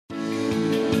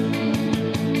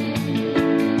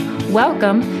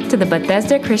Welcome to the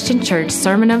Bethesda Christian Church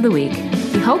Sermon of the Week.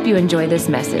 We hope you enjoy this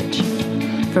message.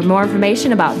 For more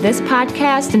information about this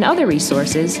podcast and other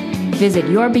resources, visit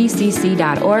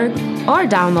yourbcc.org or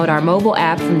download our mobile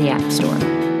app from the App Store.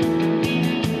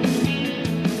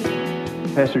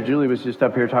 Pastor Julie was just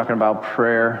up here talking about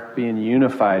prayer, being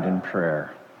unified in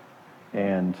prayer.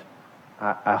 And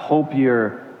I hope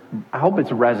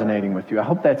it's resonating with you. I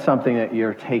hope that's something that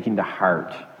you're taking to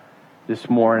heart this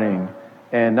morning.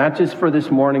 And not just for this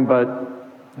morning, but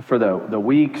for the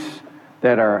weeks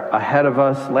that are ahead of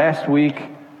us. Last week,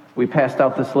 we passed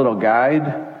out this little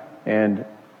guide, and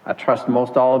I trust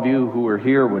most all of you who are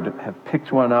here would have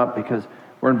picked one up because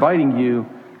we're inviting you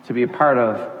to be a part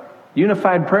of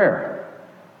unified prayer.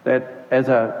 That as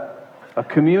a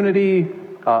community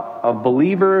of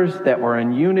believers that we're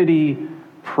in unity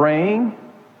praying,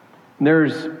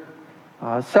 there's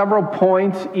several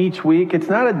points each week. It's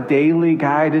not a daily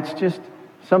guide, it's just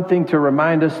something to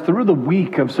remind us through the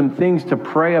week of some things to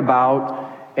pray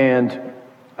about, and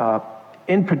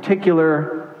in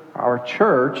particular, our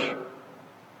church.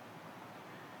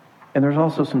 And there's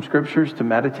also some scriptures to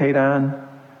meditate on.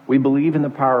 We believe in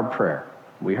the power of prayer.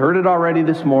 We heard it already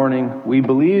this morning. We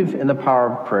believe in the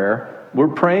power of prayer. We're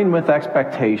praying with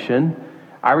expectation.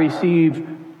 I receive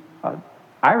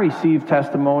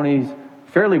testimonies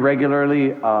fairly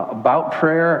regularly about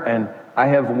prayer, and I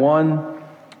have one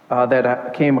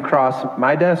that came across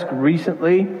my desk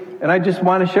recently, and I just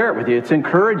want to share it with you. It's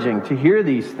encouraging to hear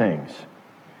these things.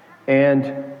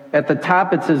 And at the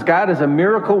top it says, God is a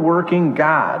miracle-working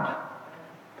God.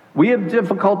 We have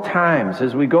difficult times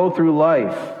as we go through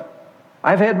life.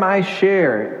 I've had my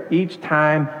share, and each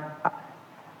time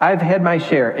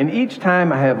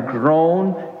I have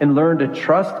grown and learned to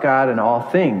trust God in all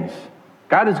things.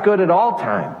 God is good at all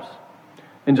times.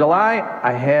 In July,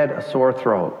 I had a sore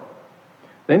throat.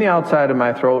 Then the outside of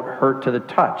my throat hurt to the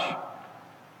touch.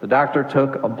 The doctor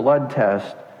took a blood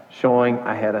test showing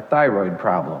I had a thyroid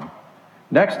problem.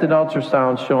 Next, an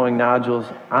ultrasound showing nodules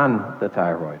on the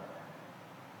thyroid.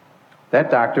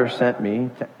 That doctor sent me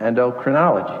to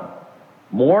endocrinology.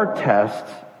 More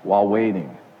tests while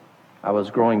waiting. I was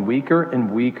growing weaker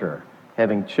and weaker,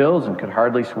 having chills and could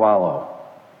hardly swallow.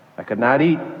 I could not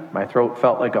eat. My throat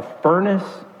felt like a furnace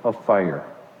of fire.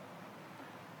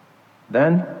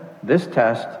 Then, this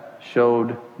test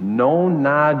showed no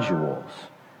nodules,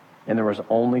 and there was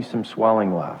only some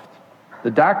swelling left. The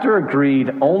doctor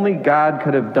agreed only God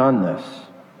could have done this.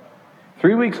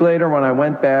 3 weeks later, when I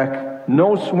went back,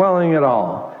 no swelling at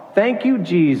all. Thank you,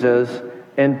 Jesus,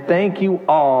 and thank you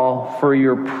all for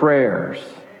your prayers.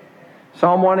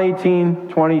 Psalm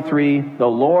 118:23, the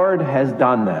Lord has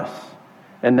done this.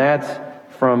 And that's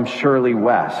from Shirley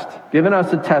West, giving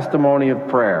us a testimony of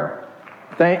prayer.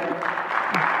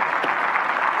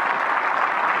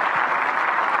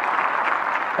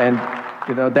 And,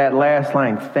 that last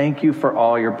line, thank you for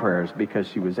all your prayers, because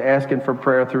she was asking for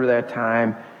prayer through that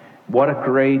time. What a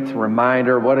great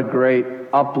reminder, what a great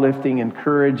uplifting,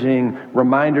 encouraging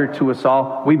reminder to us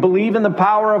all. We believe in the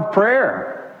power of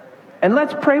prayer. And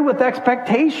let's pray with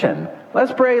expectation.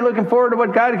 Let's pray looking forward to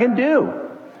what God can do.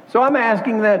 So I'm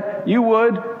asking that you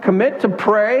would commit to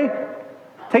pray.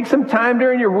 Take some time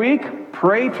during your week.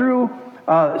 Pray through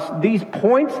these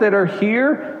points that are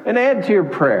here and add to your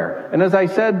prayer. And as I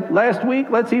said last week,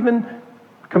 let's even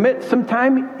commit some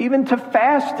time even to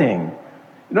fasting.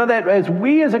 That as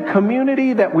we as a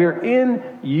community, that we're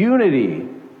in unity.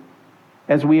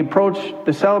 As we approach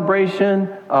the celebration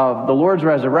of the Lord's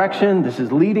resurrection, this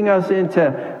is leading us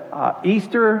into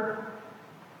Easter.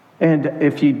 And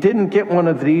if you didn't get one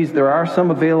of these, there are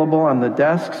some available on the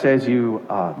desks as you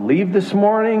leave this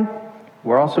morning.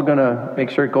 We're also going to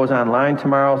make sure it goes online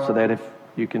tomorrow, so that if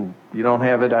you don't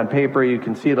have it on paper, you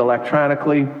can see it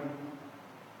electronically.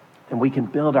 And we can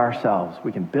build ourselves.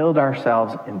 We can build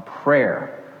ourselves in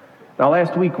prayer. Now,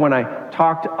 last week when I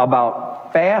talked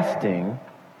about fasting,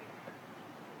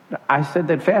 I said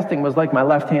that fasting was like my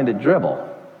left-handed dribble.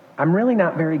 I'm really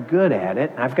not very good at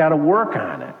it. I've got to work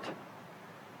on it.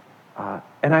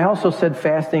 And I also said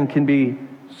fasting can be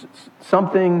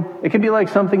it can be like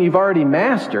something you've already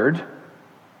mastered,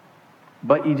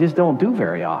 but you just don't do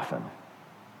very often.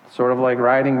 Sort of like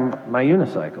riding my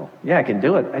unicycle. Yeah, I can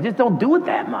do it. I just don't do it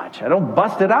that much. I don't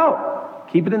bust it out.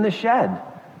 Keep it in the shed.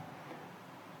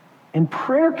 And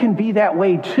prayer can be that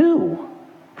way too.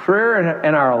 Prayer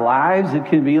in our lives, it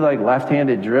can be like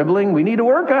left-handed dribbling. We need to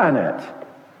work on it.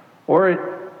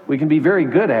 Or we can be very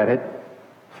good at it.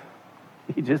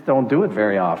 You just don't do it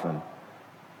very often.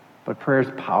 But prayer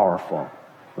is powerful.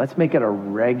 Let's make it a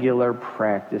regular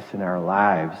practice in our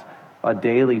lives, a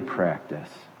daily practice.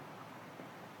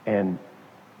 And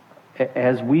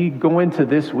as we go into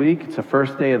this week, it's the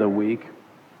first day of the week,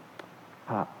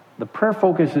 the prayer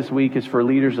focus this week is for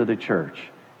leaders of the church.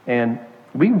 And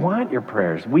we want your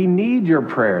prayers. We need your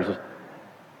prayers.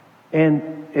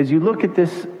 And as you look at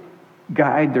this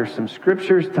guide, there's some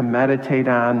scriptures to meditate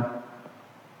on.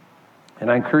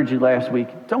 And I encouraged you last week,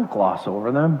 don't gloss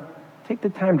over them. Take the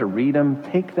time to read them.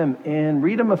 Take them in.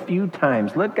 Read them a few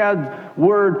times. Let God's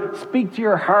word speak to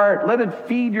your heart. Let it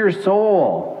feed your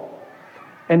soul.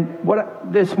 And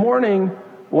this morning,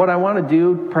 what I want to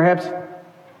do, perhaps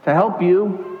to help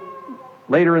you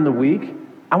later in the week,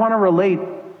 I want to relate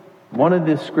one of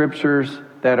the scriptures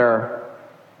that are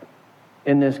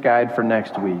in this guide for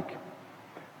next week.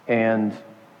 And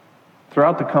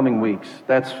throughout the coming weeks,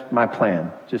 that's my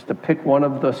plan, just to pick one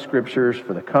of the scriptures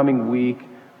for the coming week.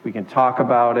 We can talk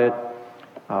about it.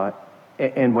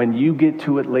 And when you get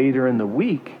to it later in the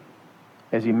week,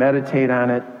 as you meditate on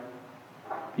it,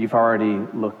 you've already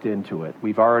looked into it.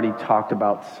 We've already talked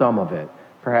about some of it.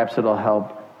 Perhaps it'll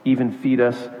help even feed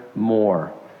us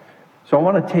more. So I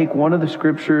want to take one of the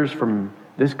scriptures from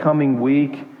this coming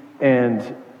week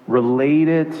and relate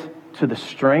it to the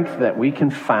strength that we can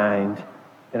find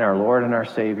in our Lord and our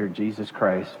Savior, Jesus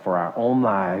Christ, for our own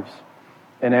lives.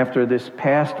 And after this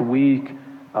past week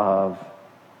of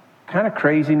kind of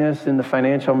craziness in the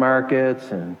financial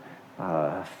markets and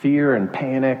fear and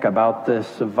panic about this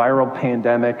viral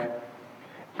pandemic,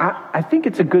 I think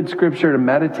it's a good scripture to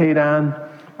meditate on.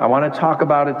 I want to talk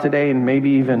about it today and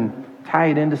maybe even tie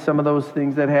it into some of those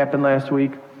things that happened last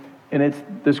week. And it's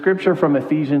the scripture from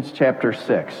Ephesians chapter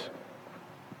 6.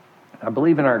 I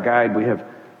believe in our guide we have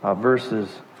verses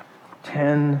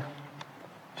 10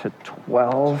 to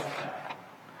 12.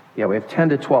 Yeah, we have 10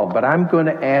 to 12, but I'm going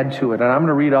to add to it, and I'm going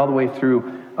to read all the way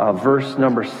through verse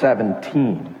number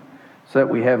 17 so that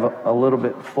we have a little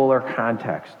bit fuller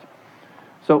context.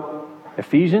 So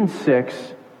Ephesians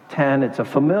 6:10, it's a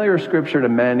familiar scripture to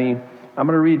many. I'm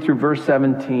going to read through verse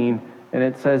 17, and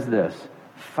it says this: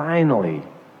 "Finally,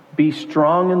 be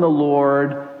strong in the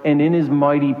Lord and in his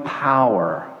mighty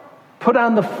power. Put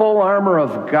on the full armor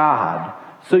of God,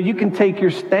 so you can take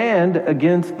your stand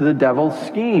against the devil's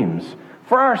schemes.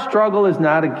 For our struggle is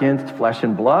not against flesh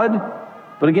and blood,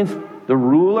 but against the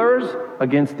rulers,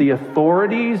 against the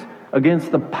authorities,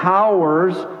 against the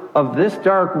powers of this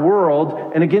dark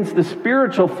world, and against the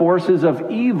spiritual forces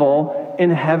of evil in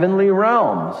heavenly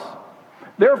realms.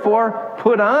 Therefore,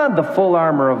 put on the full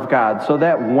armor of God, so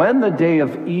that when the day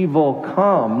of evil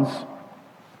comes,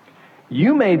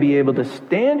 you may be able to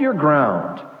stand your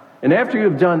ground. And after you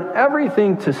have done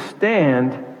everything to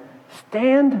stand,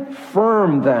 stand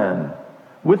firm then,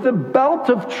 with the belt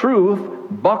of truth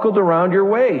buckled around your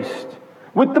waist,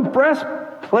 with the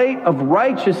breastplate of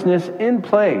righteousness in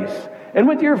place, and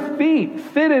with your feet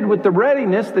fitted with the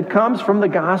readiness that comes from the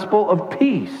gospel of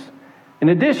peace. In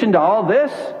addition to all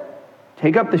this,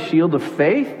 take up the shield of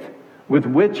faith, with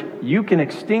which you can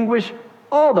extinguish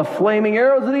all the flaming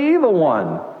arrows of the evil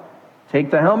one.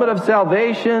 Take the helmet of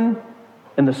salvation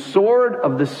and the sword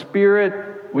of the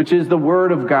Spirit, which is the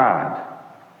word of God."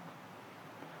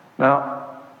 Now,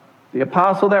 the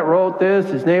apostle that wrote this,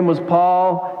 his name was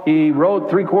Paul. He wrote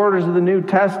 3/4 of the New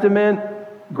Testament.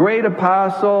 Great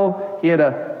apostle. He had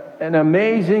an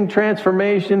amazing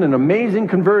transformation, an amazing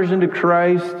conversion to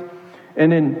Christ.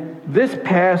 And in this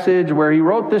passage where he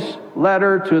wrote this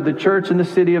letter to the church in the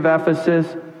city of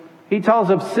Ephesus, he tells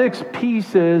of 6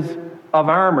 pieces of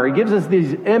armor. He gives us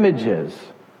these images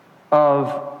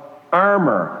of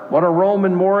armor, what a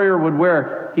Roman warrior would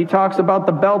wear. He talks about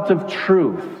the belt of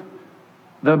truth,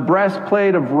 the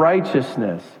breastplate of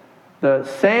righteousness, the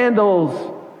sandals,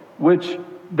 which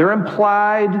they're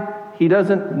implied. He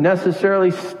doesn't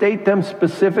necessarily state them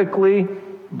specifically,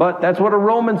 but that's what a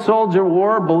Roman soldier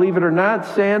wore, believe it or not,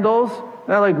 sandals.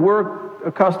 Not like we're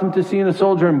accustomed to seeing a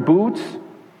soldier in boots,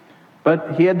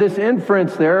 but he had this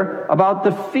inference there about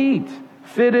the feet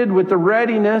fitted with the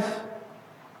readiness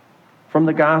from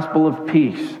the gospel of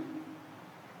peace.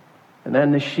 And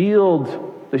then the shield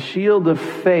of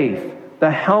faith,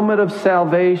 the helmet of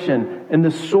salvation, and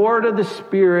the sword of the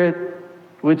Spirit,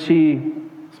 which he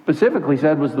specifically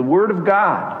said was the word of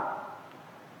God.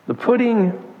 The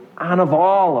putting on of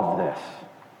all of this.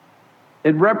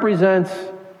 It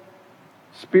represents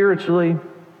spiritually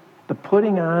the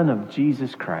putting on of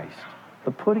Jesus Christ.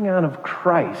 The putting on of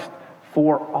Christ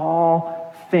for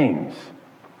all things.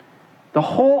 The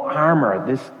whole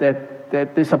armor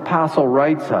that this apostle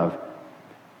writes of,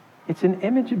 it's an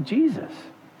image of Jesus.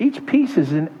 Each piece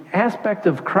is an aspect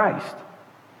of Christ.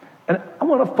 And I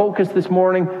want to focus this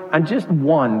morning on just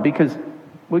one, because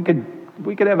we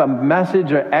could have a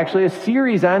message, or actually a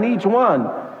series on each one.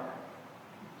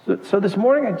 So this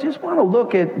morning, I just want to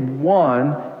look at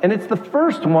one, and it's the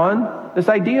first one, this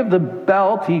idea of the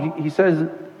belt. He says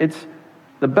it's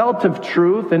the belt of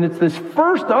truth, and it's this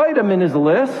first item in his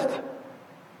list.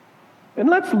 And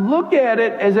let's look at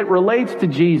it as it relates to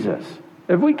Jesus.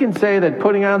 If we can say that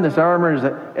putting on this armor is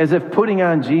as if putting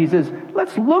on Jesus,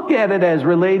 let's look at it as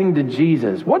relating to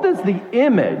Jesus. What does the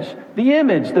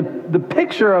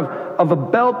picture of a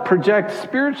belt project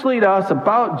spiritually to us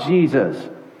about Jesus?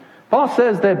 Paul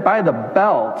says that by the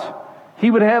belt,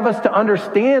 he would have us to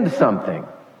understand something.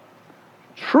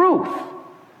 Truth.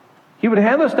 He would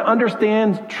have us to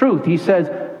understand truth. He says,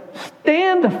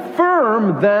 stand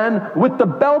firm then with the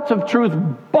belt of truth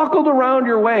buckled around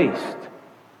your waist.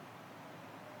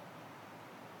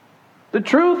 The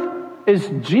truth is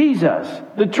Jesus.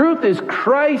 The truth is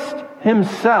Christ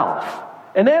himself.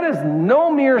 And that is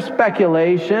no mere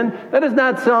speculation. That is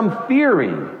not some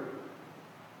theory.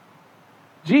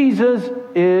 Jesus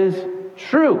is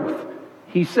truth.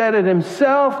 He said it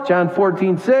himself, John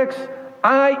 14:6,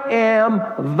 I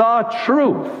am the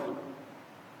truth.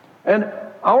 And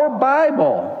our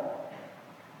Bible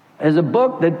is a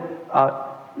book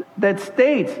that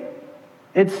states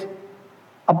it's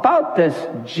about this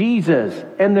Jesus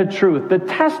and the truth, the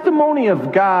testimony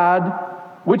of God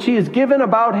which he has given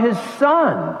about his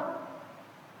Son.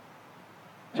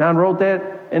 John wrote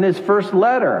that in his first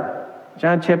letter,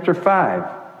 John chapter 5.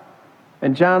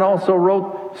 And John also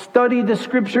wrote, study the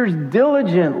scriptures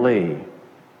diligently.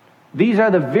 These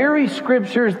are the very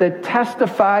scriptures that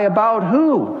testify about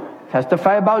who?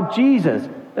 Testify about Jesus.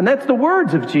 And that's the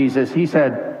words of Jesus. He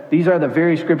said, these are the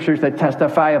very scriptures that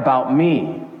testify about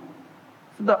me.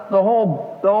 The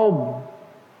whole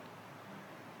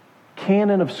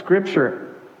canon of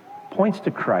Scripture points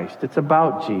to Christ. It's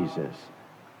about Jesus,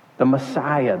 the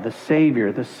Messiah, the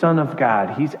Savior, the Son of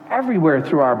God. He's everywhere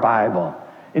through our Bible.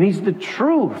 And he's the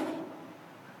truth.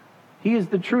 He is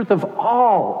the truth of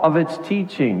all of its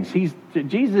teachings.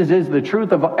 Jesus is the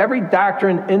truth of every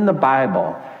doctrine in the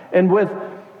Bible. And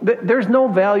there's no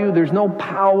value, there's no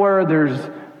power,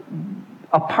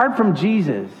 apart from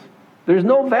Jesus, there's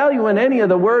no value in any of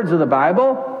the words of the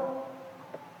Bible.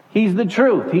 He's the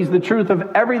truth. He's the truth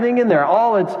of everything in there,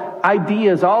 all its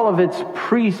ideas, all of its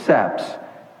precepts.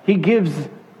 He gives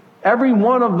every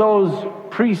one of those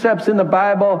precepts in the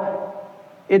Bible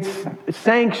its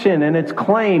sanction and its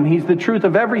claim. He's the truth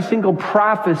of every single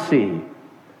prophecy.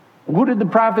 Who did the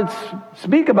prophets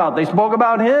speak about? They spoke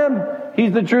about him.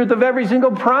 He's the truth of every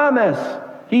single promise.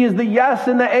 He is the yes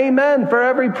and the amen for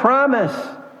every promise.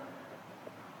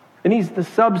 And he's the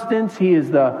substance, he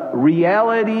is the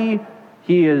reality,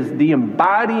 he is the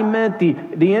embodiment,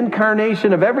 the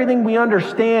incarnation of everything we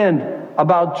understand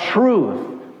about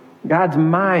truth. God's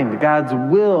mind, God's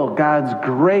will, God's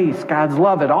grace, God's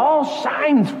love, it all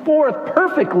shines forth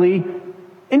perfectly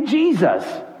in Jesus.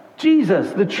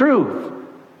 Jesus, the truth.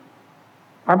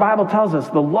 Our Bible tells us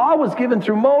the law was given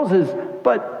through Moses,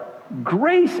 but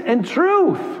grace and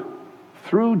truth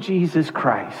through Jesus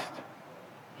Christ.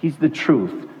 He's the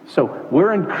truth. So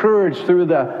we're encouraged through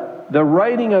the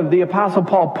writing of the Apostle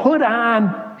Paul, put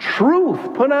on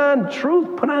truth, put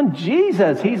on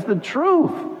Jesus. He's the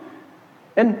truth.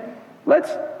 And let's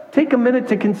take a minute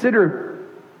to consider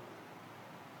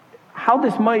how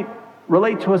this might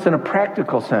relate to us in a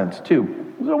practical sense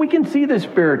too. So we can see the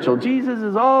spiritual. Jesus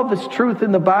is all this truth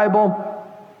in the Bible,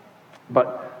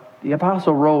 but the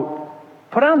Apostle wrote,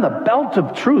 put on the belt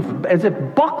of truth as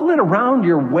if buckle it around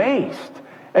your waist.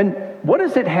 And what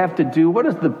does it have to do? What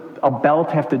does a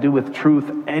belt have to do with truth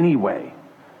anyway?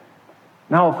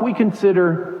 Now, if we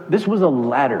consider this was a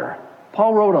letter.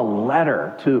 Paul wrote a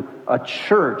letter to a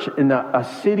church in a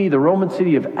city, the Roman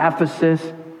city of Ephesus.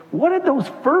 What did those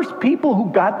first people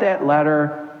who got that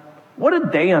letter, what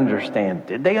did they understand?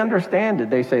 Did they understand? Did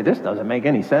they say, this doesn't make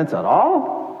any sense at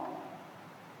all?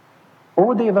 Or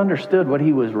would they have understood what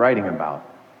he was writing about?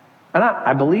 And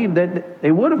I believe that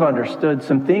they would have understood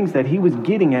some things that he was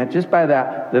getting at just by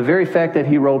the very fact that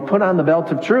he wrote, put on the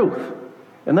belt of truth.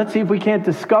 And let's see if we can't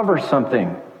discover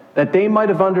something that they might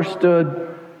have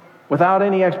understood without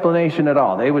any explanation at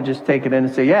all. They would just take it in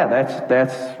and say, yeah,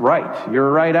 that's right.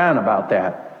 You're right on about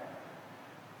that.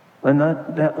 And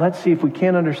let's see if we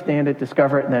can't understand it,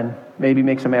 discover it, and then maybe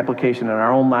make some application in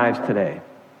our own lives today.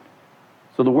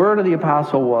 So the word of the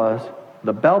apostle was,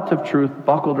 the belt of truth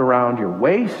buckled around your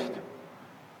waist.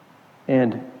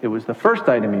 And it was the first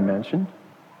item he mentioned.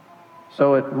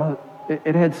 So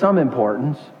it had some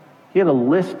importance. He had a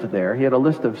list there. He had a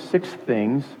list of 6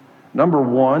 things. Number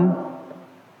one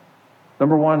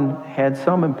had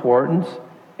some importance,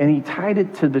 and he tied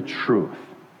it to the truth.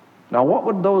 Now, what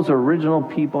would those original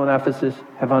people in Ephesus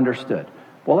have understood?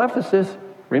 Well, Ephesus,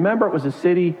 remember, it was a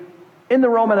city in the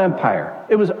Roman Empire.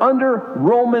 It was under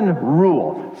Roman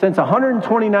rule. Since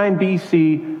 129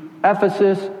 BC,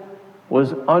 Ephesus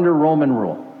was under Roman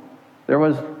rule. There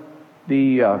was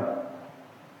the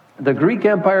Greek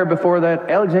Empire before that,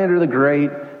 Alexander the Great,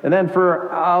 and then for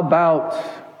about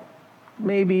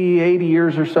maybe 80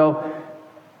 years or so,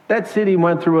 that city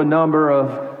went through a number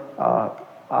of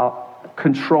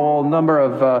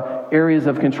areas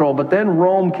of control. But then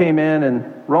Rome came in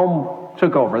and Rome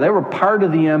took over. They were part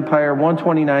of the empire,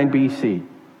 129 BC.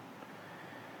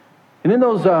 And in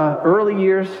those early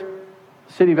years,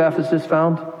 the city of Ephesus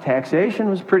found taxation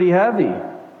was pretty heavy.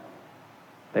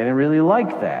 They didn't really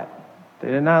like that. They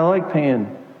did not like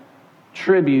paying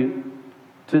tribute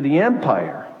to the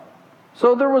empire.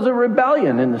 So there was a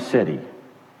rebellion in the city.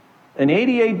 In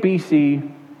 88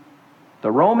 BC,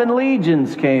 the Roman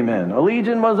legions came in. A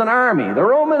legion was an army. The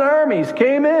Roman armies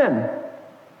came in,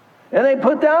 and they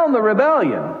put down the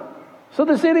rebellion. So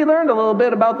the city learned a little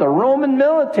bit about the Roman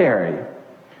military.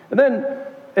 And then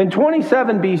in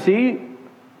 27 BC,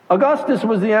 Augustus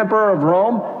was the emperor of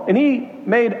Rome, and he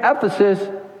made Ephesus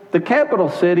the capital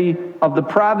city of the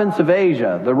province of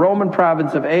Asia, the Roman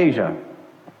province of Asia.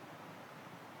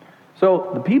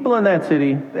 So the people in that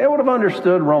city, they would have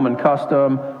understood Roman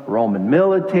custom, Roman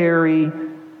military.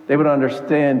 They would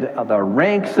understand the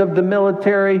ranks of the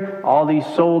military, all these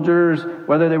soldiers,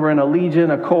 whether they were in a legion,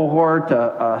 a cohort,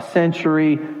 a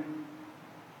century.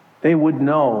 They would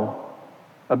know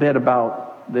a bit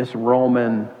about this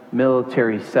Roman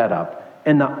military setup.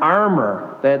 And the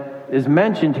armor that is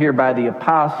mentioned here by the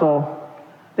apostle,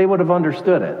 they would have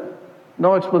understood it.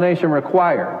 No explanation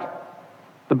required.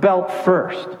 The belt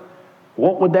first.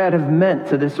 What would that have meant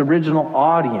to this original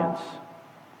audience?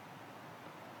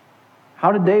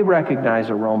 How did they recognize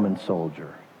a Roman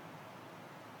soldier?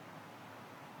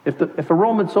 If a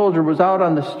Roman soldier was out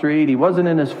on the street, he wasn't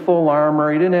in his full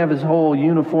armor, he didn't have his whole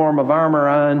uniform of armor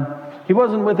on, he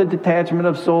wasn't with a detachment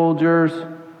of soldiers,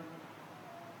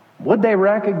 would they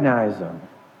recognize him?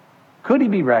 Could he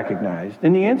be recognized?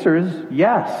 And the answer is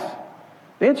yes.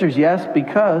 The answer is yes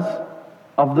because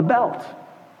of the belt.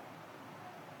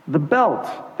 The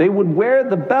belt. They would wear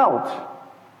the belt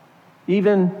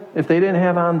even if they didn't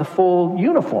have on the full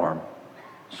uniform.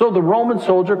 So the Roman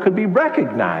soldier could be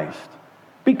recognized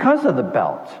because of the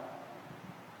belt.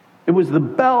 It was the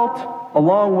belt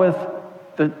along with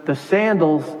the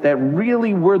sandals that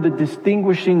really were the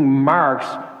distinguishing marks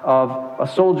of a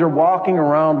soldier walking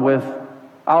around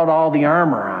without all the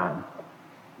armor on.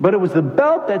 But it was the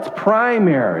belt that's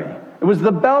primary. It was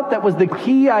the belt that was the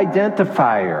key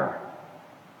identifier.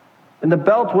 And the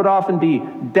belt would often be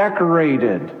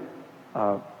decorated.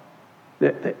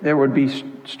 There would be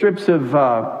strips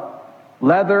of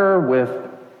leather with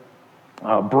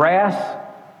brass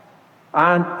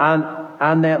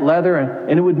on that leather,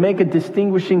 and it would make a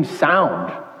distinguishing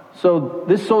sound. So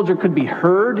this soldier could be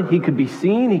heard, he could be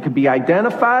seen, he could be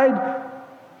identified.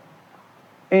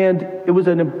 And it was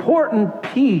an important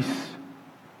piece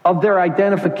of their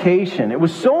identification. It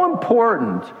was so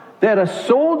important that a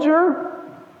soldier,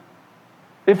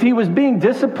 if he was being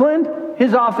disciplined,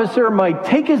 his officer might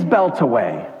take his belt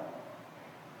away.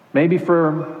 Maybe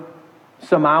for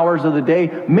some hours of the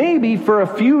day, maybe for a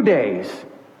few days.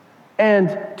 And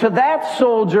to that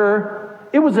soldier,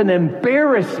 it was an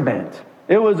embarrassment.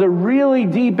 It was a really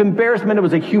deep embarrassment. It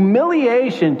was a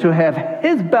humiliation to have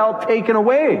his belt taken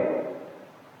away.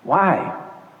 Why?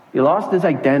 He lost his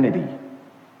identity.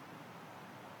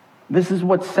 This is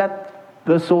what set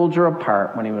the soldier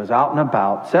apart when he was out and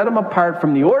about, set him apart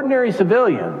from the ordinary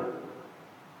civilian.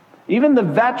 Even the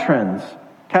veterans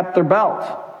kept their belt.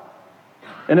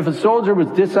 And if a soldier was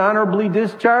dishonorably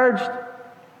discharged,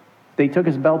 they took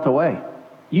his belt away.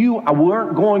 You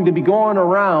weren't going to be going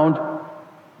around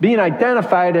being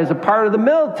identified as a part of the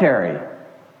military.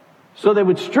 So they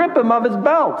would strip him of his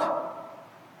belt.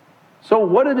 So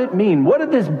what did it mean? What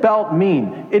did this belt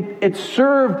mean? It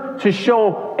served to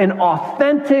show an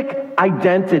authentic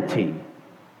identity.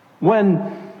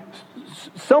 When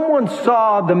someone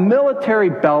saw the military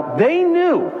belt, they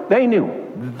knew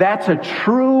that's a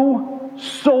true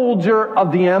soldier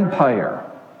of the empire.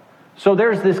 So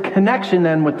there's this connection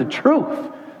then with the truth.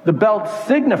 The belt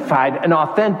signified an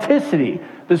authenticity.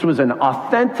 This was an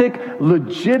authentic,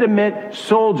 legitimate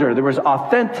soldier. There was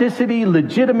authenticity,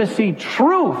 legitimacy,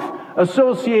 truth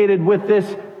associated with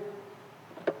this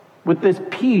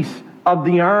piece of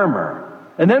the armor.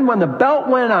 And then when the belt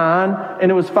went on, and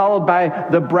it was followed by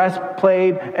the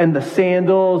breastplate and the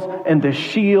sandals and the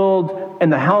shield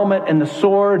and the helmet and the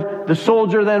sword, the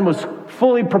soldier then was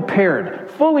fully prepared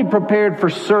for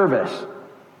service.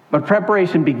 But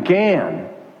preparation began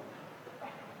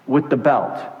with the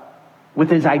belt,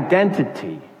 with his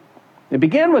identity. It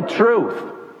began with truth.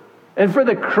 And for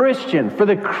the Christian,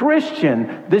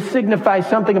 this signifies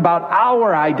something about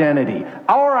our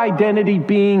identity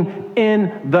being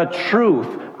in the truth,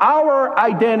 our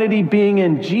identity being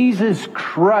in Jesus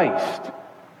Christ.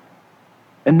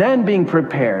 And then being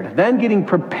prepared, then getting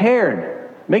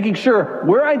prepared, making sure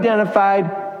we're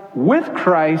identified with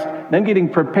Christ, then getting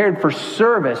prepared for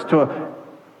service, to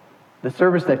the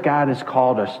service that God has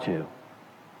called us to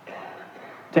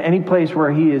any place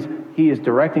where He is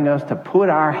directing us to put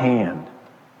our hand.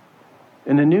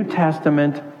 In the New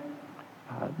Testament,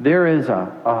 there is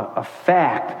a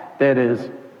fact that is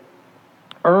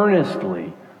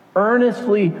earnestly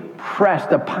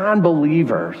pressed upon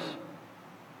believers,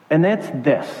 and that's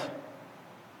this: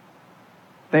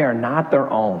 they are not their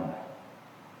own.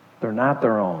 They're not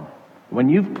their own. When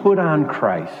you've put on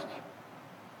Christ,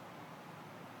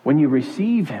 when you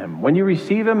receive Him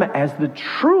as the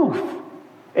truth,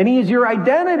 and He is your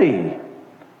identity,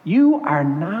 you are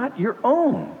not your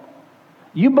own.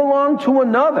 You belong to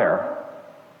another.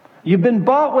 You've been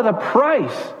bought with a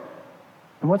price.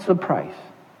 And what's the price?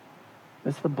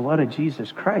 It's the blood of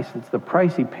Jesus Christ. It's the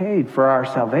price He paid for our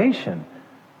salvation.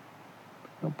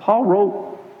 Now, Paul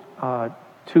wrote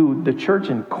to the church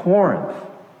in Corinth,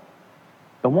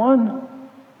 the one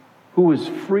who was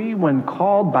free when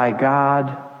called by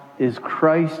God is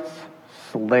Christ's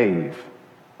slave.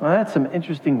 Well, that's some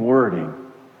interesting wording.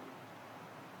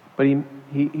 But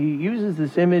he uses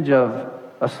this image of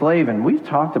a slave, and we've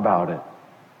talked about it.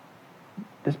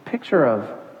 This picture of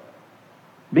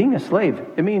being a slave,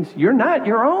 it means you're not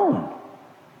your own.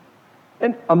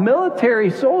 And a military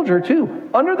soldier,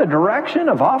 too, under the direction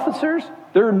of officers,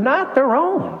 they're not their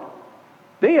own.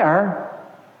 They are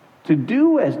to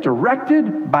do as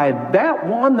directed by that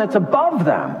one that's above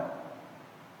them.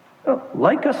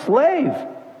 Like a slave.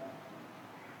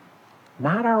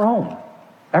 Not our own.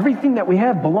 Everything that we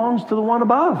have belongs to the one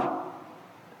above.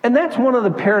 And that's one of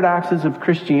the paradoxes of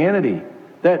Christianity,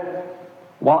 that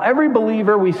while every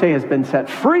believer, we say, has been set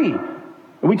free,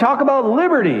 and we talk about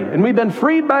liberty, and we've been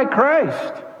freed by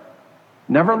Christ,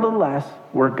 nevertheless,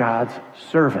 we're God's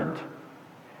servant.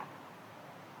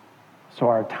 So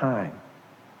our time,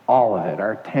 all of it,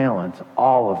 our talents,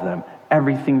 all of them,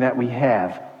 everything that we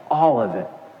have, all of it,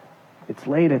 it's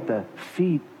laid at the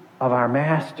feet of our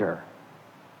Master,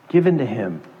 given to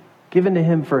Him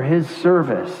for His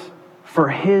service, for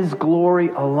His glory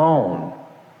alone.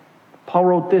 Paul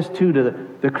wrote this too to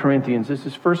the Corinthians. This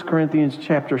is 1 Corinthians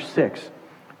chapter 6,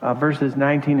 verses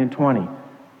 19 and 20.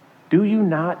 Do you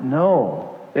not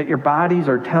know that your bodies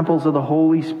are temples of the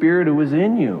Holy Spirit who is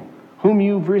in you, whom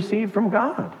you've received from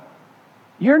God?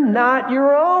 You're not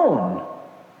your own.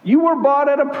 You were bought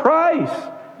at a price.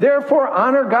 Therefore,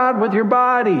 honor God with your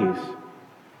bodies.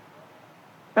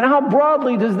 And how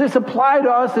broadly does this apply to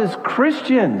us as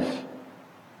Christians?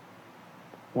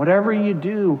 Whatever you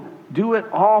do, do it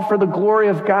all for the glory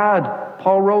of God.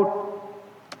 Paul wrote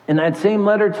in that same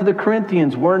letter to the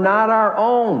Corinthians, we're not our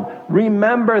own.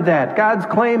 Remember that. God's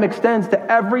claim extends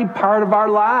to every part of our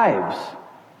lives.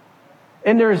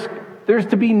 And there's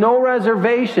to be no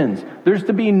reservations. There's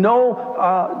to be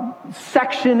no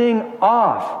sectioning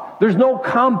off. There's no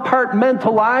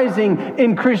compartmentalizing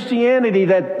in Christianity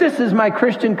that this is my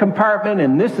Christian compartment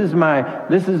and this is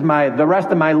the rest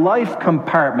of my life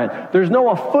compartment. There's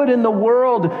no a foot in the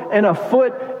world and a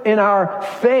foot in our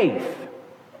faith.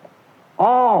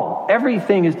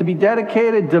 Everything is to be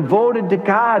dedicated, devoted to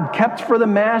God, kept for the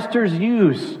Master's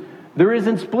use. There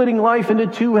isn't splitting life into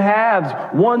two halves,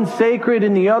 one sacred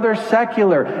and the other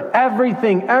secular.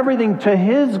 Everything to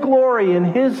His glory and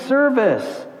His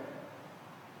service.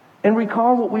 And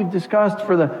recall what we've discussed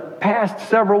for the past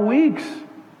several weeks.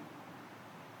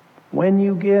 When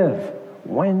you give,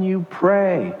 when you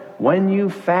pray, when you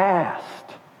fast,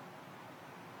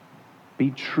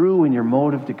 be true in your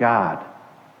motive to God.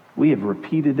 We have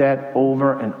repeated that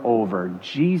over and over.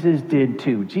 Jesus did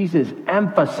too. Jesus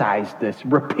emphasized this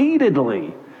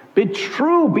repeatedly. Be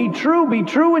true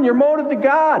in your motive to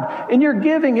God, in your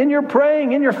giving, in your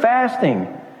praying, in your fasting.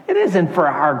 It isn't for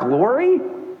our glory.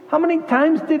 How many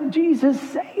times did Jesus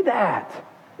say that?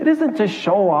 It isn't to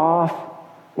show off,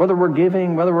 whether we're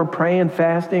giving, whether we're praying,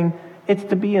 fasting. It's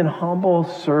to be in humble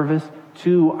service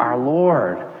to our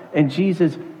Lord. And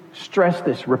Jesus stressed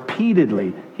this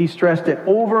repeatedly. He stressed it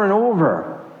over and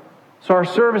over. So our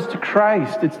service to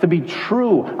Christ, it's to be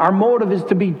true. Our motive is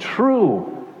to be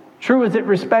true. True as it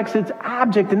respects its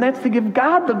object, and that's to give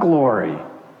God the glory.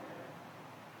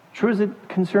 True as it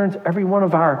concerns every one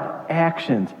of our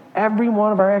actions, Every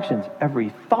one of our actions, every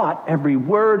thought, every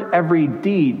word, every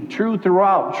deed, true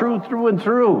throughout, true through and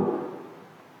through.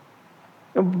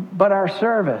 But our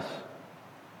service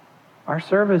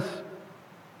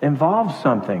involves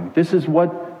something. This is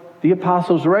what the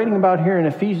apostle's writing about here in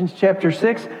Ephesians chapter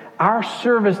 6. Our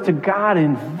service to God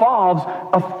involves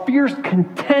a fierce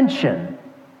contention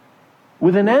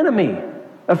with an enemy.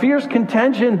 A fierce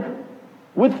contention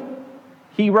with,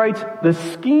 he writes, the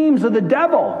schemes of the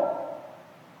devil.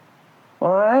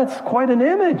 Well, that's quite an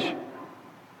image.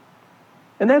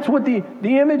 And that's what the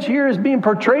image here is being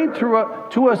portrayed to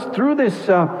us through this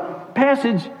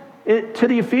passage to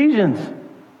the Ephesians.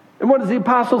 And what does the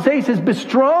apostle say? He says, be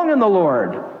strong in the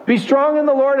Lord. Be strong in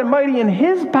the Lord and mighty in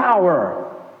His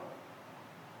power.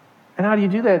 And how do you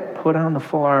do that? Put on the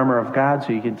full armor of God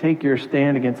so you can take your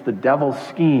stand against the devil's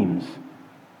schemes.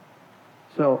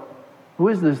 So, who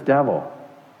is this devil?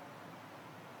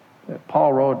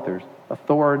 Paul wrote there's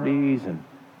authorities and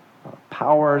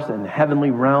powers and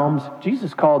heavenly realms.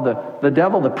 Jesus called the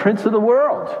devil the prince of the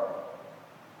world.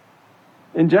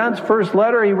 In John's first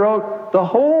letter, he wrote, the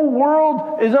whole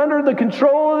world is under the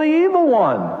control of the evil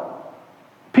one.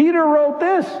 Peter wrote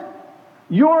this,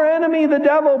 your enemy, the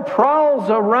devil, prowls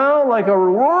around like a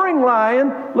roaring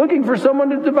lion looking for someone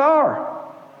to devour.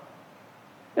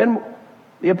 And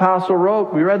the apostle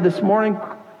wrote, we read this morning,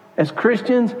 as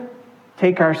Christians,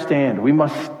 take our stand. We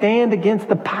must stand against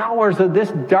the powers of this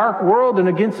dark world and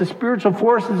against the spiritual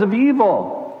forces of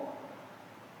evil.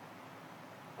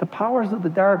 The powers of the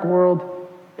dark world,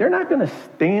 they're not going to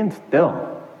stand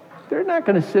still. They're not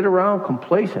going to sit around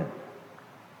complacent.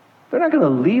 They're not going to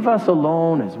leave us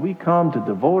alone as we come to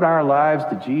devote our lives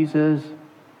to Jesus.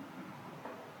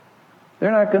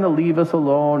 They're not going to leave us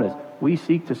alone as we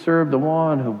seek to serve the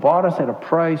one who bought us at a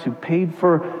price, who paid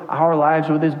for our lives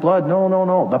with His blood.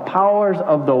 No. The powers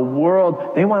of the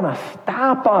world, they want to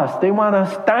stop us. They want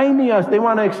to stymie us. They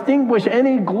want to extinguish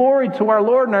any glory to our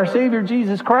Lord and our Savior,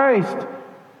 Jesus Christ.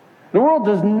 The world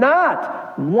does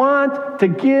not want to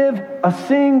give a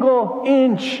single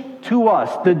inch to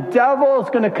us. The devil is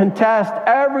going to contest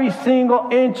every single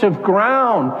inch of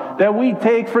ground that we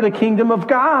take for the kingdom of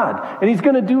God. And he's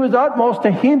going to do his utmost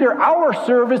to hinder our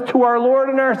service to our Lord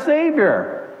and our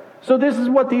Savior. So this is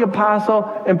what the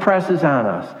apostle impresses on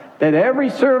us, that every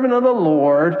servant of the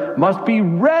Lord must be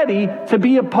ready to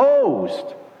be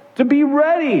opposed, to be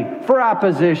ready for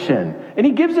opposition. And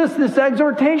he gives us this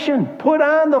exhortation, put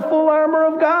on the full armor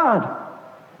of God.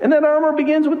 And that armor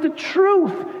begins with the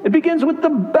truth. It begins with the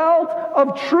belt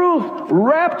of truth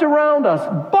wrapped around us,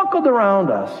 buckled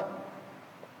around us.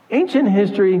 Ancient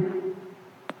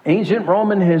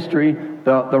Roman history,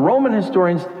 the Roman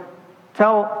historians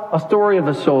tell a story of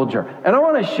a soldier. And I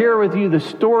want to share with you the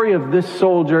story of this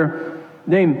soldier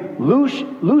named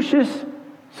Lucius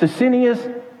Sicinius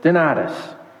Donatus.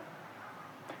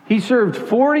 He served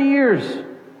 40 years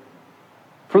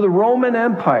for the Roman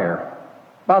Empire,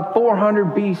 about 400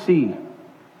 BC.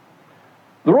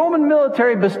 The Roman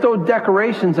military bestowed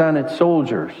decorations on its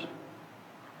soldiers,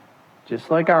 just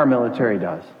like our military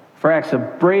does, for acts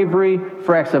of bravery,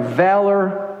 for acts of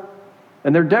valor.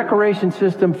 And their decoration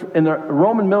system in the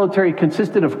Roman military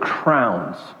consisted of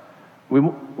crowns. We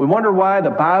wonder why the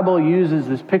Bible uses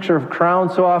this picture of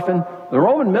crowns so often. The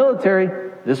Roman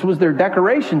military, this was their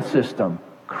decoration system,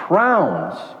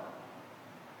 crowns.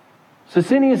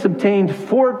 Sicinius obtained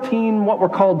 14 what were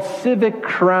called civic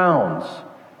crowns.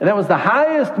 And that was the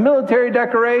highest military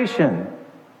decoration.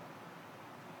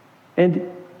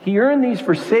 And he earned these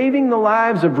for saving the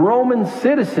lives of Roman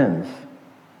citizens.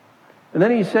 And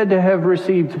then he's said to have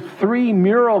received 3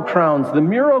 mural crowns. The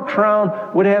mural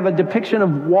crown would have a depiction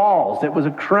of walls. It was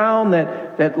a crown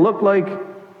that looked like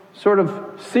sort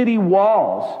of city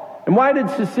walls. And why did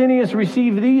Sicinius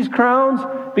receive these crowns?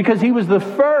 Because he was the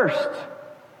first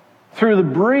through the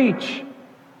breach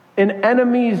in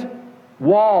enemies'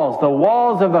 walls, the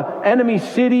walls of an enemy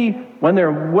city, when they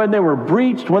were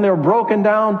breached, when they were broken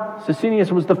down.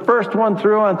 Sicinius was the first one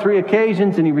through on 3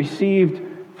 occasions, and he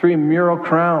received 3 mural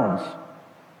crowns.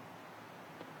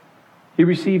 He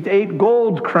received 8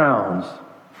 gold crowns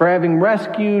for having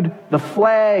rescued the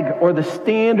flag or the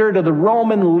standard of the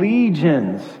Roman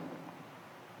legions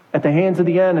at the hands of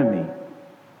the enemy.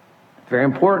 It's very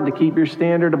important to keep your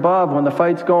standard above when the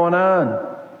fight's going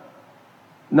on.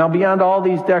 Now, beyond all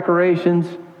these decorations,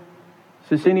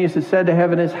 Sicinius is said to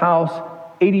have in his house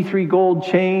 83 gold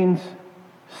chains,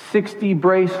 60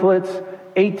 bracelets,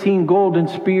 18 golden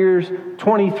spears,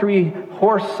 23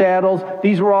 horse saddles.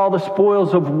 These were all the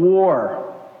spoils of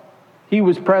war. He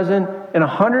was present in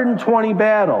 120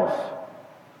 battles.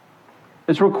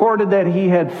 It's recorded that he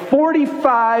had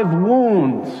 45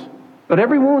 wounds. But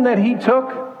every wound that he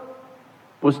took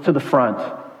was to the front.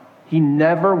 He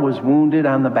never was wounded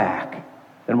on the back.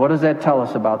 And what does that tell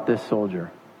us about this soldier?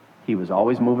 He was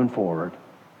always moving forward.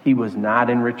 He was not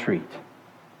in retreat.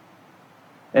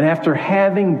 And after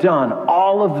having done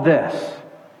all of this,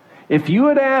 if you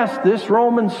had asked this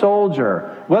Roman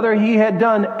soldier whether he had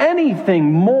done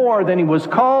anything more than he was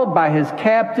called by his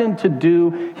captain to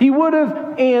do, he would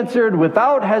have answered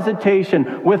without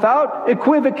hesitation, without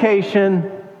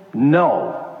equivocation,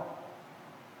 no.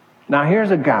 Now here's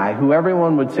a guy who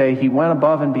everyone would say he went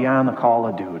above and beyond the call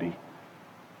of duty.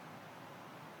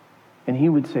 And he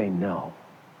would say, no,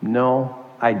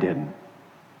 I didn't.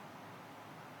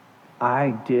 I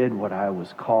did what I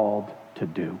was called to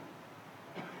do.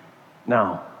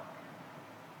 Now,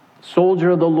 soldier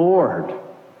of the Lord,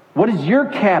 what is your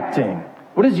captain?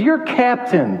 What is your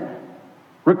captain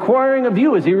requiring of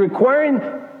you? Is he requiring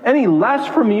any less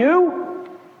from you?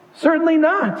 Certainly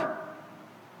not.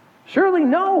 Surely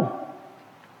no.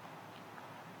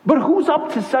 But who's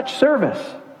up to such service?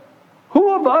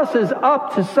 Who of us is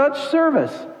up to such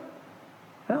service?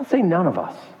 I'll say none of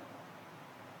us.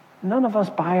 None of us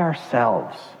by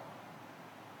ourselves.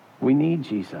 We need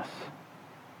Jesus.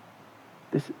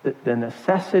 The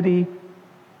necessity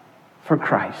for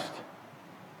Christ.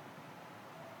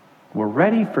 We're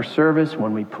ready for service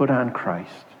when we put on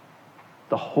Christ,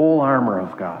 the whole armor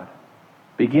of God,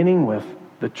 beginning with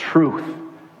the truth.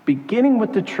 Beginning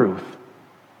with the truth.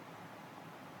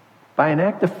 By an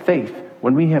act of faith,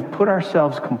 when we have put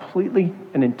ourselves completely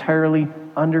and entirely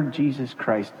under Jesus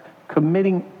Christ,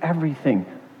 committing everything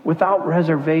without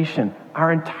reservation,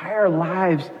 our entire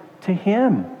lives to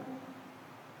Him.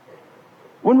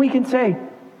 When we can say,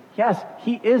 yes,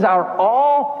 He is our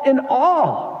all in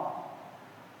all.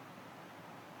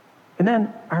 And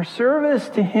then our service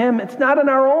to Him, it's not in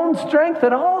our own strength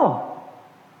at all,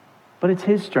 but it's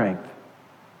His strength.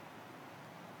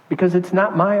 Because it's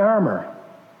not my armor.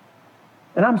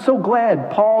 And I'm so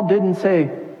glad Paul didn't say,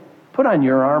 put on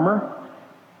your armor.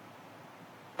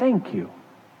 Thank you.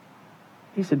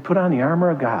 He said, put on the armor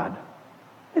of God.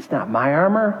 It's not my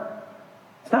armor.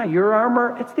 It's not your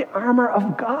armor. It's the armor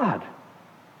of God.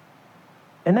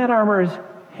 And that armor is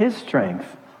His strength.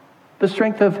 The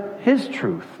strength of His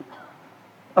truth.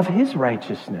 Of His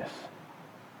righteousness.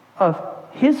 Of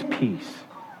His peace.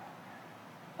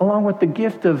 Along with the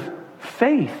gift of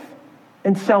faith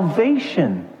and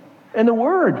salvation and the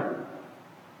Word.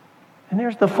 And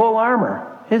there's the full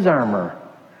armor. His armor.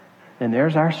 And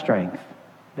there's our strength.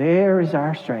 There is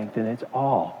our strength, and it's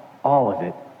all of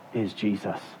it is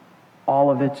Jesus.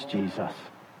 All of it's Jesus.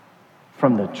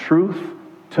 From the truth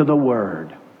to the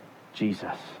Word,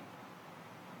 Jesus.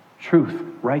 Truth,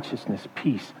 righteousness,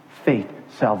 peace, faith,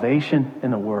 salvation,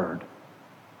 and the Word.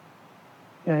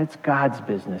 Yeah, it's God's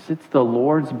business. It's the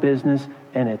Lord's business,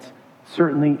 and it's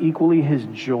certainly equally His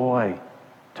joy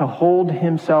to hold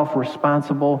Himself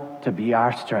responsible to be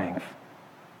our strength.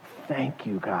 Thank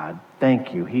you, God.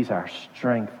 Thank you. He's our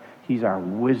strength. He's our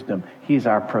wisdom. He's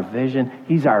our provision.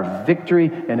 He's our victory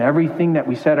in everything that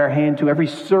we set our hand to, every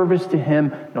service to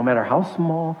Him, no matter how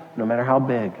small, no matter how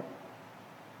big.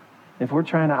 If we're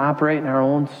trying to operate in our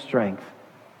own strength,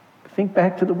 think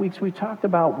back to the weeks we talked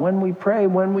about, when we pray,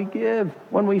 when we give,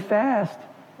 when we fast.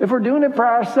 If we're doing it for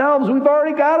ourselves, we've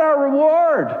already got our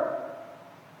reward.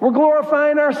 We're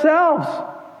glorifying ourselves.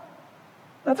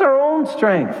 That's our own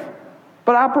strength.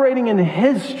 But operating in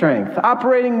His strength,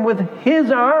 operating with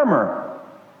His armor,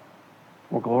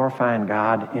 we're glorifying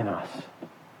God in us.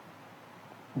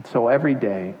 And so every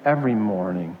day, every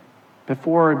morning,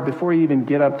 before you even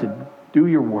get up to do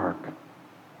your work,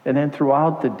 and then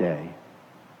throughout the day,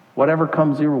 whatever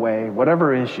comes your way,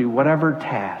 whatever issue, whatever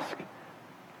task,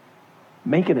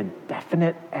 make it a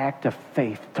definite act of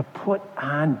faith to put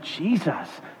on Jesus,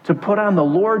 to put on the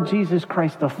Lord Jesus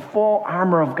Christ, the full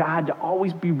armor of God, to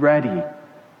always be ready.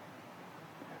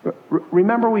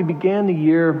 Remember, we began the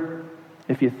year,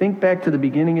 if you think back to the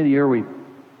beginning of the year, we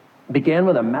began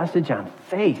with a message on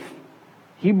faith.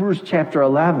 Hebrews chapter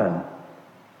 11.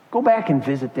 Go back and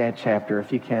visit that chapter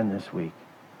if you can this week.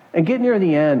 And get near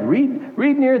the end.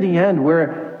 Read near the end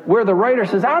where the writer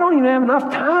says, I don't even have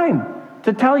enough time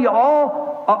to tell you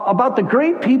all about the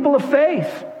great people of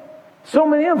faith. So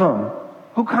many of them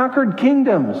who conquered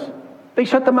kingdoms. They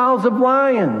shut the mouths of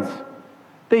lions.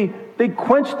 They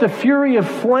quenched the fury of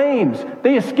flames.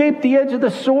 They escaped the edge of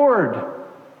the sword.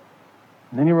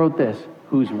 And then he wrote this,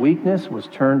 whose weakness was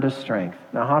turned to strength.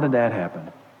 Now, how did that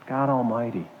happen? God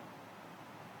Almighty.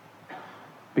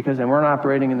 Because they weren't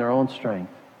operating in their own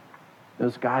strength. It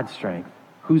was God's strength.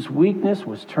 Whose weakness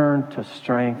was turned to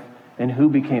strength, and who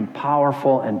became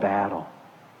powerful in battle.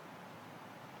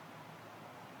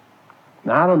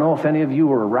 Now, I don't know if any of you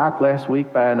were rocked last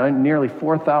week by a nearly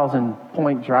 4,000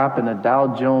 point drop in the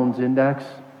Dow Jones Index.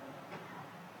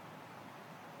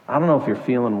 I don't know if you're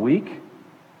feeling weak.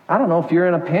 I don't know if you're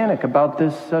in a panic about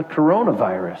this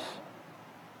coronavirus.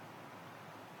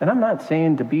 And I'm not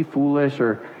saying to be foolish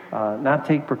or not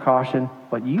take precaution,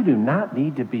 but you do not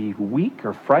need to be weak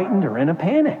or frightened or in a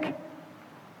panic.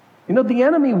 You know, the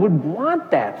enemy would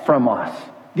want that from us.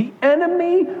 The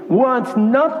enemy wants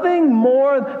nothing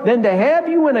more than to have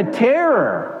you in a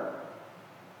terror,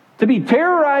 to be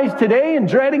terrorized today and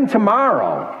dreading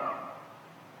tomorrow.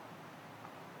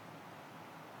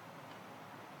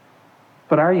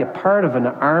 But are you part of an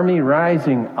army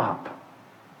rising up?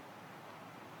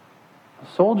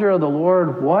 Soldier of the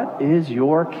Lord, what is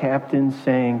your captain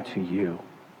saying to you?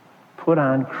 Put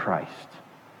on Christ.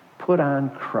 Put on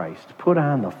Christ. Put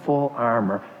on the full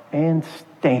armor and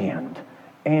stand.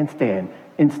 And stand.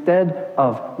 Instead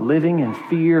of living in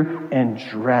fear and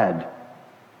dread.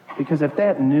 Because if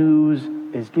that news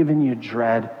is giving you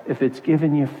dread, if it's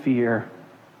giving you fear,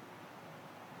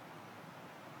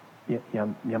 you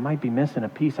might be missing a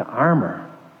piece of armor.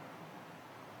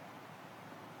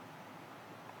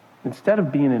 Instead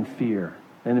of being in fear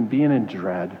and being in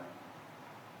dread,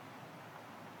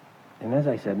 and as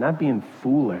I said, not being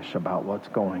foolish about what's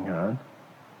going on,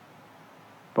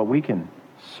 but we can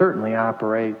certainly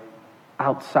operate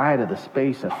outside of the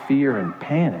space of fear and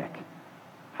panic.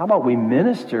 How about we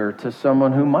minister to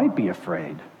someone who might be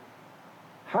afraid?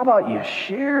 How about you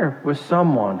share with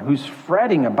someone who's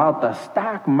fretting about the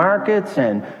stock markets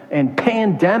and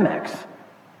pandemics?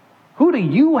 Who do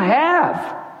you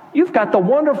have? You've got the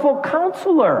wonderful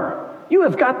Counselor. You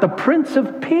have got the Prince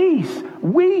of Peace.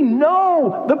 We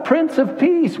know the Prince of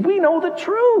Peace. We know the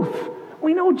truth.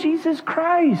 We know Jesus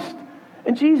Christ.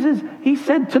 And Jesus, he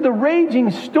said to the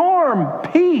raging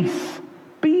storm, peace,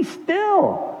 be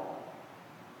still.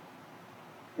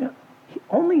 You know,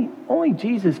 only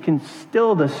Jesus can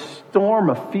still the storm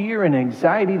of fear and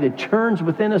anxiety that churns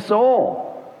within a soul.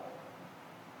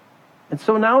 And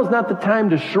so now is not the time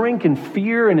to shrink in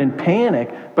fear and in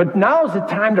panic, but now is the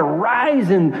time to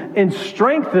rise in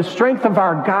strength, the strength of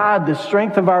our God, the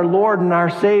strength of our Lord and our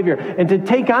Savior, and to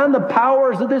take on the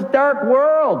powers of this dark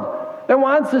world that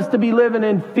wants us to be living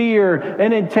in fear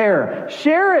and in terror.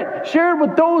 Share it. Share it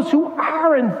with those who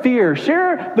are in fear.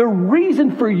 Share the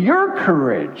reason for your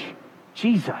courage,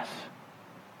 Jesus.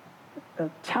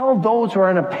 Tell those who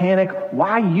are in a panic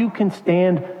why you can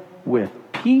stand with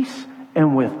peace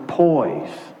and with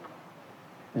poise.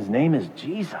 His name is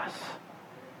Jesus.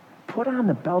 Put on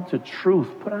the belt of truth.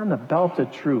 Put on the belt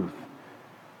of truth.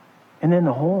 And then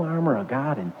the whole armor of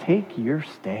God and take your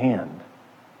stand.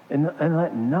 And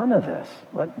let none of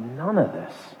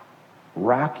this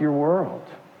rock your world.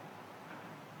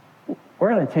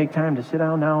 We're going to take time to sit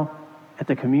down now at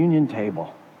the communion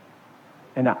table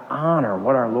and to honor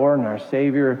what our Lord and our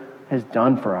Savior has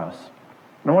done for us.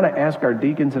 And I want to ask our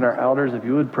deacons and our elders if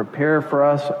you would prepare for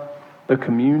us the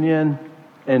communion.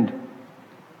 And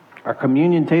our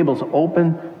communion table's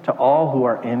open to all who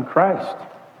are in Christ.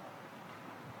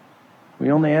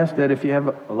 We only ask that if you have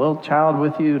a little child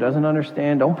with you who doesn't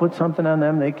understand, don't put something on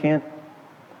them they can't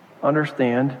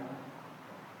understand.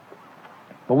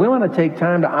 But we want to take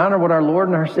time to honor what our Lord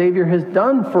and our Savior has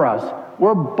done for us.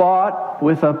 We're bought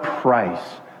with a price,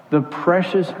 the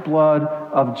precious blood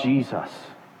of Jesus.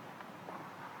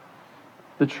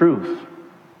 The truth.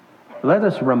 Let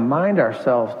us remind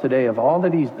ourselves today of all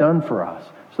that He's done for us,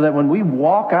 so that when we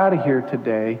walk out of here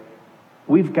today,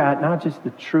 we've got not just the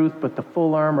truth, but the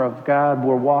full armor of God.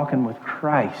 We're walking with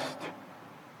Christ.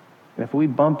 And if we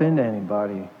bump into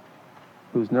anybody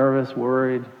who's nervous,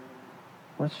 worried,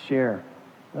 let's share.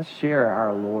 Let's share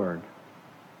our Lord.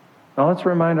 Now let's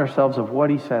remind ourselves of what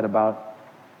He said about,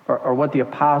 or what the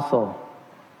Apostle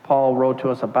Paul wrote to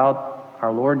us about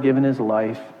our Lord giving His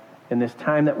life. In this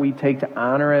time that we take to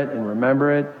honor it and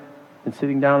remember it, and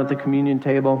sitting down at the communion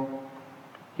table,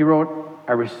 he wrote,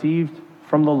 I received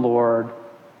from the Lord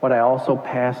what I also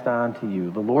passed on to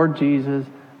you. The Lord Jesus,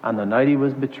 on the night He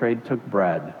was betrayed, took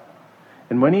bread.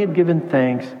 And when He had given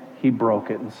thanks, He broke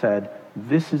it and said,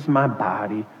 this is my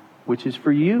body, which is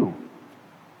for you.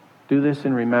 Do this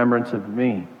in remembrance of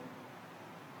me.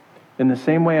 In the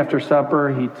same way, after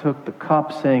supper, He took the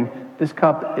cup, saying, this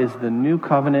cup is the new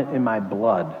covenant in my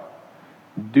blood.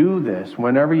 Do this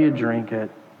whenever you drink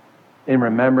it in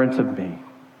remembrance of me.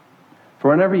 For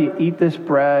whenever you eat this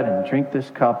bread and drink this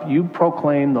cup, you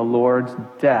proclaim the Lord's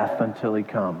death until He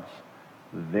comes.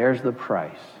 There's the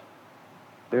price.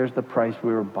 There's the price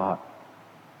we were bought.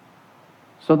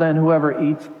 So then whoever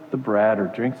eats the bread or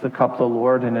drinks the cup of the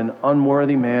Lord in an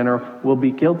unworthy manner will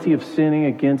be guilty of sinning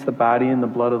against the body and the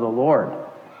blood of the Lord.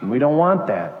 And we don't want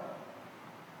that.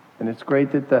 And it's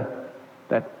great that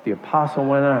the apostle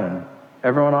went on.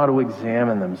 Everyone ought to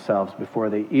examine themselves before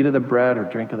they eat of the bread or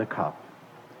drink of the cup.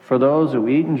 For those who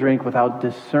eat and drink without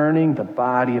discerning the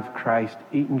body of Christ,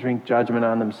 eat and drink judgment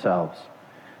on themselves.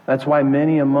 That's why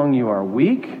many among you are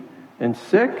weak and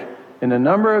sick, and a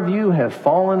number of you have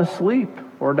fallen asleep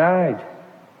or died.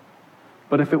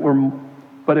 But if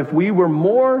we were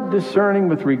more discerning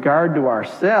with regard to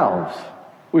ourselves,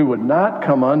 we would not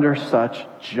come under such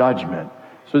judgment.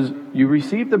 So as you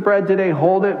receive the bread today,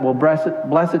 hold it, we'll bless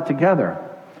it together.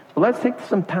 But let's take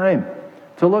some time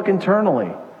to look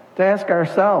internally, to ask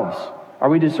ourselves, are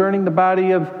we discerning the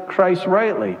body of Christ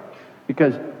rightly?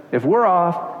 Because if we're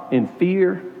off in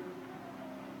fear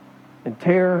and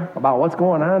terror about what's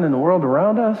going on in the world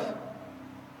around us,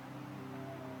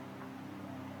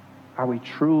 are we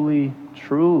truly,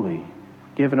 truly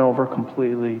given over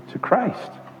completely to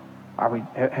Christ?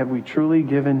 Have we truly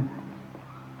given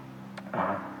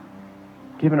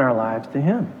our lives to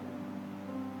Him?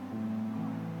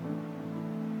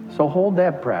 So hold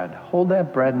that bread,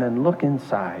 and then look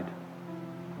inside.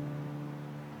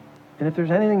 And if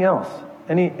there's anything else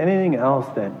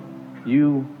that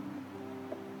you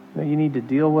need to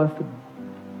deal with,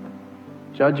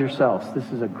 judge yourselves.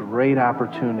 This is a great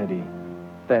opportunity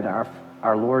that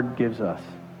our Lord gives us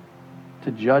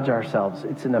to judge ourselves.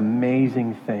 It's an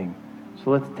amazing thing.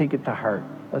 So let's take it to heart.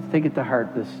 Let's take it to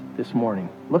heart this morning.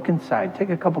 Look inside. Take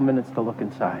a couple minutes to look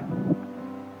inside.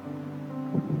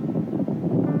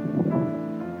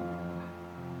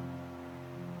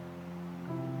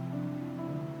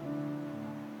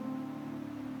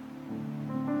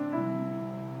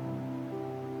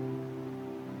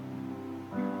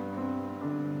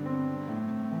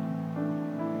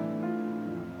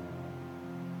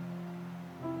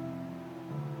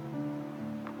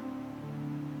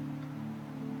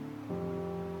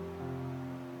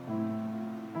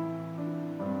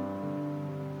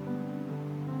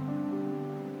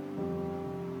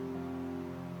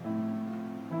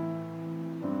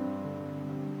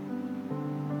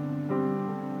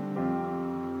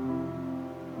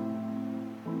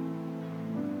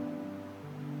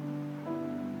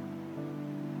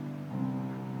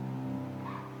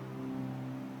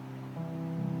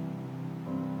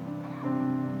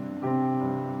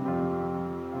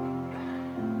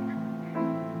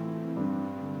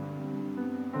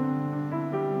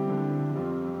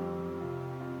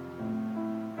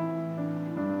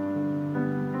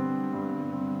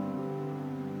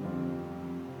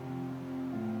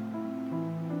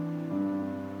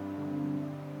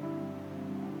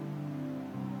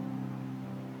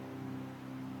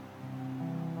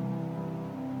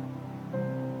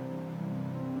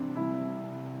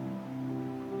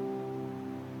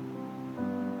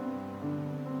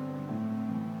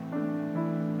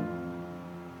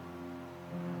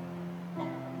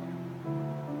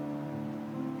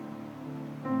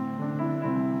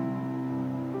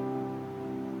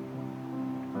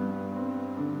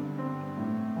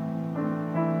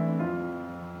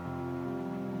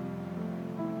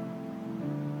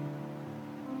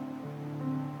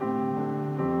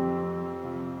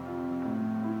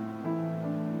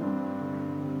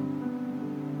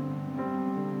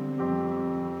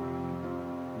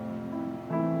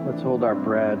 Let's hold our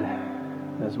bread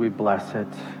as we bless it.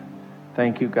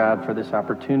 Thank you, God, for this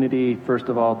opportunity, first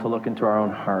of all, to look into our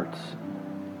own hearts,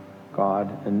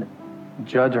 God, and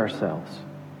judge ourselves.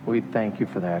 We thank you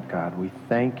for that, God. We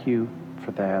thank you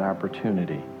for that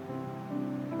opportunity.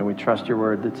 And we trust your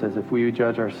word that says if we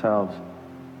judge ourselves,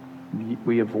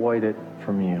 we avoid it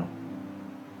from you.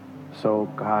 So,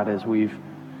 God, as we've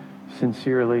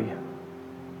sincerely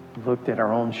looked at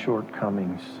our own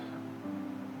shortcomings,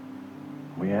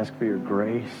 we ask for your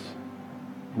grace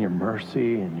and your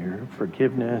mercy and your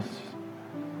forgiveness.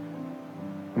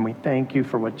 And we thank you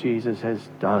for what Jesus has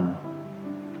done.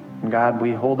 And God,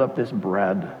 we hold up this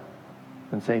bread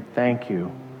and say thank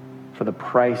you for the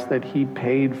price that he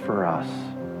paid for us,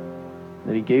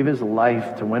 that he gave his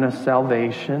life to win us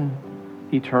salvation,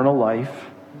 eternal life,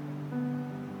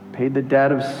 paid the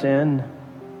debt of sin,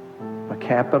 a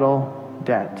capital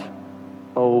debt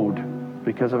owed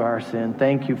because of our sin.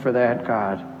 Thank you for that,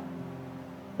 God.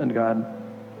 And God,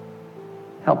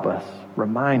 help us,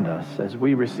 remind us as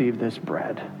we receive this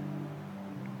bread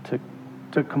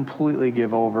to completely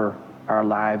give over our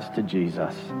lives to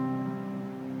Jesus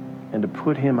and to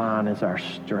put him on as our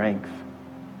strength,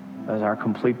 as our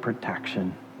complete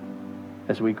protection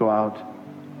as we go out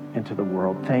into the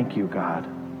world. Thank you, God.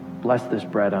 Bless this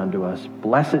bread unto us.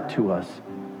 Bless it to us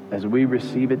as we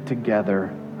receive it together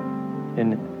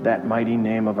in that mighty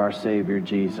name of our Savior,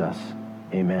 Jesus.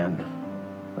 Amen.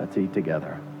 Let's eat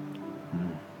together.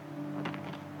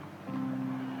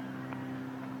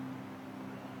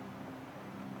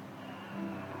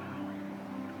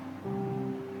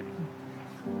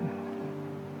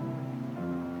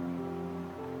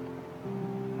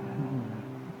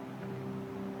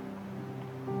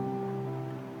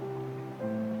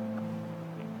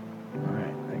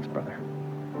 Brother.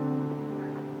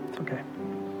 It's okay.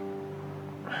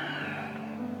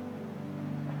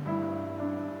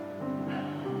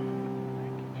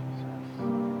 Thank you, Jesus.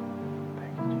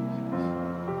 Thank you, Jesus.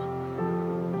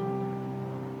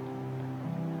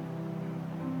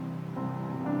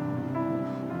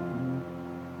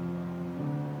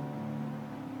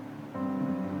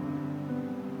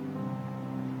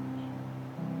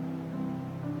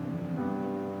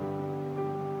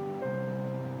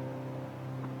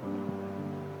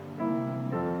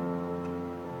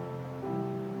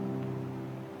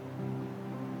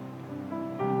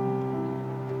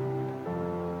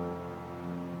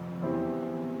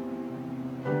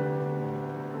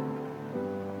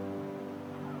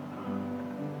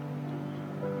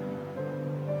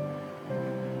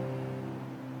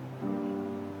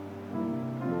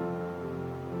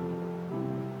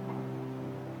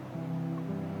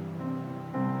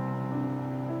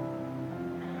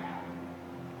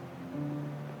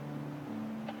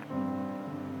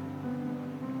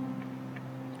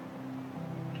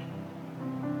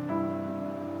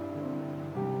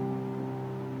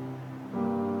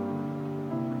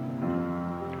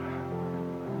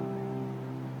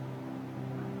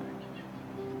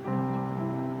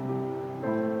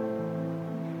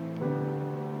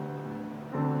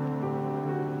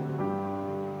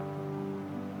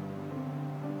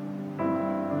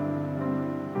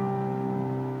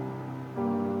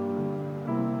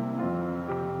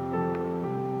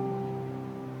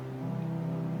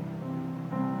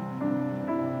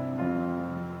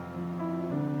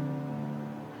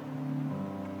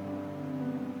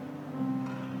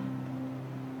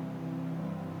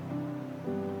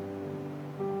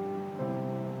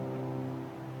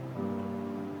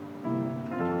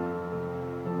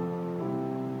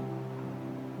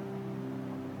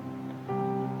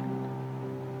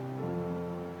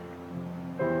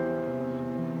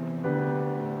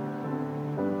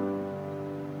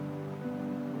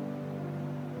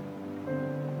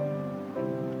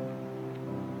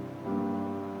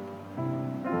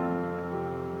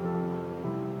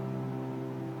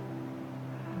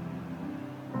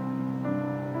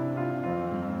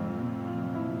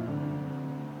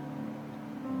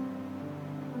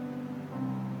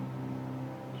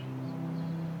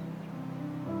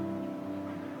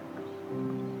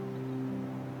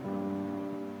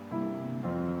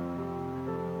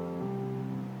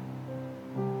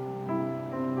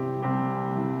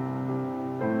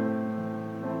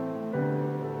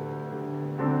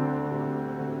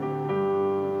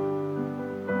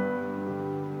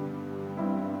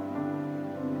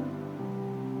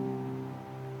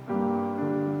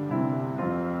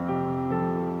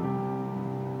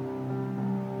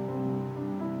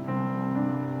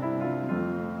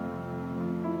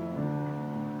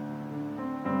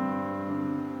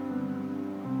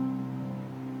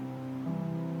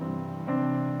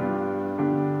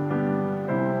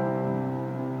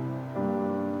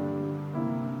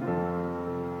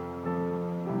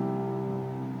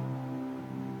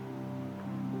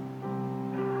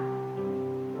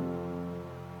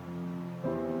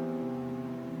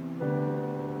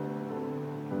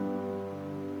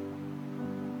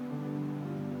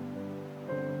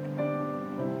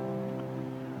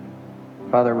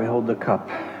 Father, we hold the cup,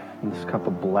 this cup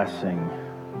of blessing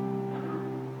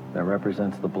that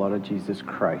represents the blood of Jesus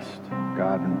Christ,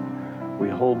 God, and we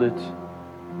hold it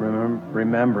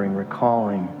remembering,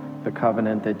 recalling the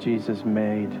covenant that Jesus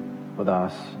made with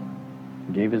us.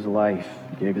 He gave his life,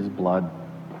 gave his blood,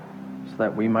 so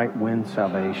that we might win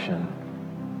salvation,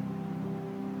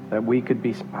 that we could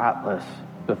be spotless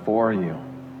before you,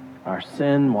 our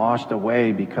sin washed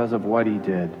away because of what he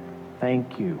did.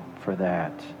 Thank you for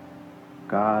that.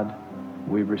 God,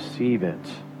 we receive it.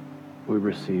 We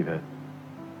receive it.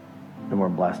 And we're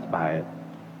blessed by it.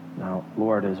 Now,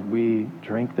 Lord, as we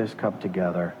drink this cup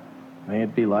together, may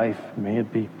it be life, may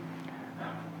it be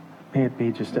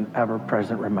just an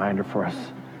ever-present reminder for us.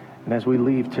 And as we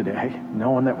leave today,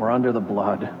 knowing that we're under the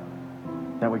blood,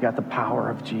 that we got the power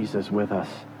of Jesus with us.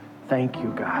 Thank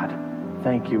you, God.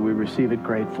 Thank you. We receive it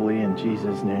gratefully in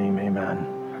Jesus' name.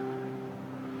 Amen.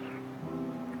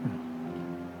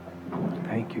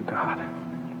 Thank you, God.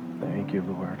 Thank you,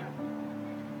 Lord.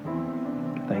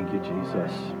 Thank you,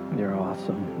 Jesus. You're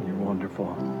awesome. You're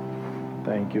wonderful.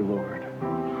 Thank you, Lord.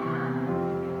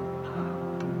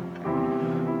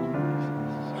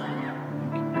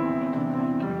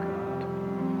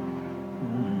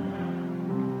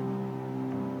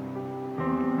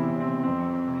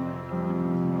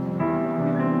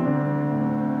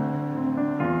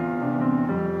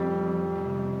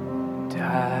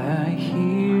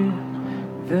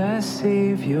 The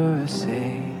Savior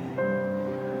say,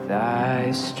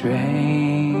 thy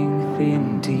strength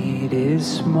indeed is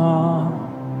small.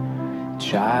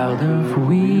 Child of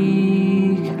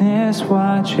weakness,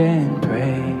 watch and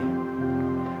pray.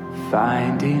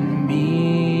 Find in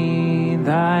me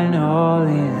thine all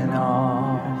in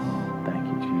all. Thank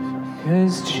you, Jesus.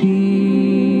 'Cause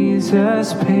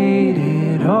Jesus paid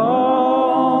it all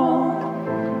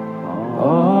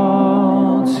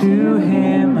to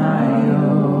him I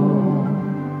owe.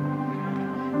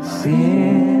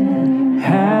 Sin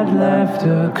had left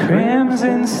a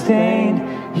crimson stain,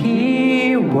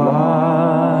 he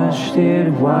washed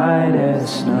it white as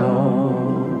snow.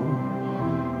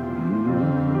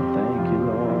 Thank you,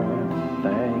 Lord.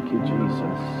 Thank you,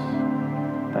 Jesus.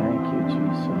 Thank you,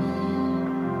 Jesus.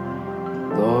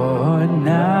 Lord,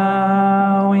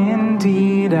 now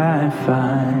indeed I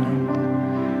find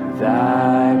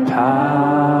thy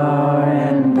power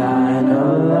and thine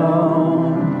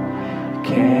alone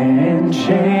can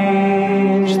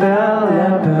change the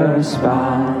leper's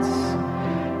spots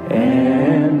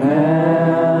and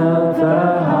melt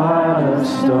the heart of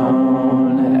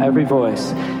stone. Every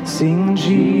voice, sing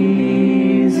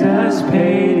Jesus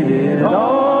paid it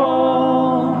all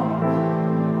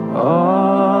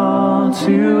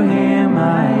to him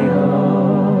I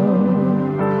owe.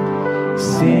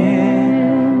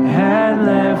 Sin had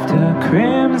left a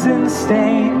crimson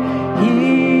stain,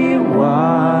 he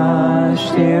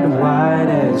washed it white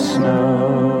as snow.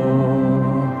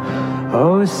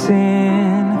 Oh,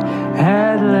 sin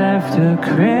had left a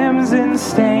crimson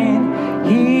stain,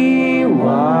 he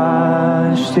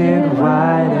washed it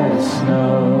white as snow.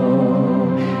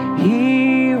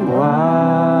 He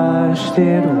washed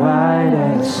it white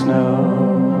as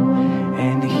snow,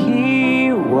 and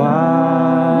he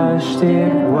washed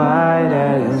it white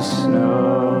as snow.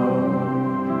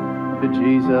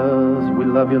 Jesus, we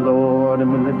love you, Lord,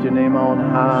 and we lift your name on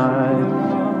high.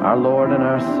 Our Lord and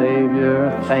our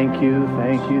Savior, thank you,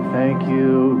 thank you, thank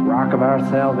you. Rock of our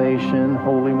salvation,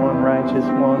 Holy One, Righteous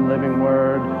One, Living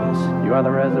Word. You are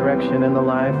the resurrection and the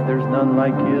life. There's none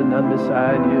like you, none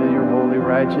beside you. You're holy,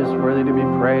 righteous, worthy to be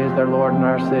praised, our Lord and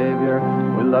our Savior.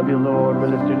 We love you, Lord. We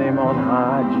lift your name on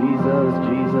high. Jesus,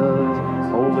 Jesus.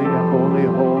 Holy, holy,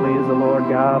 holy is the Lord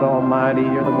God Almighty.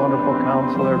 You're the wonderful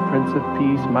Counselor, Prince of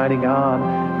Peace, mighty God.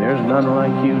 There's none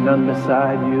like you, none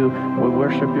beside you. We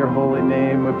worship your holy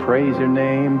name. We praise your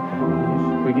name.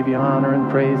 We give you honor and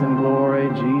praise and glory.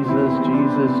 Jesus,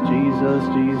 Jesus, Jesus,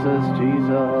 Jesus,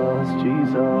 Jesus,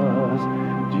 Jesus,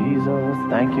 Jesus.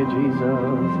 Thank you,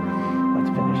 Jesus. Let's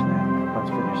finish that. Let's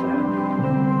finish that.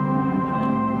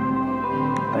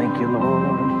 Thank you,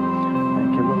 Lord.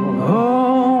 Thank you, Lord.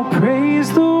 Oh, praise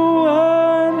the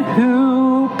one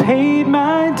who paid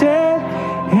my debt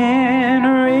and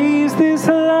raised this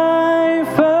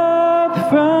life up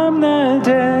from the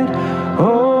dead.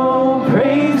 Oh,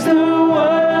 praise the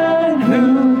one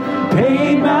who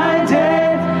paid my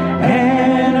debt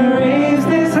and raised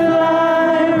this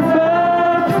life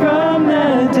up from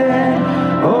the dead.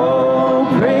 Oh,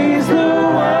 praise the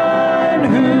one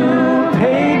who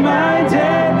paid my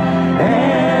debt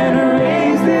and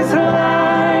raised this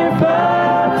life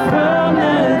up from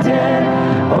the dead.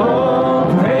 Oh,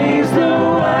 praise the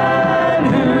one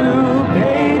who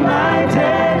paid my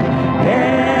debt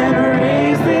and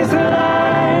raised this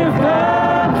life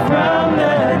up from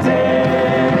the dead.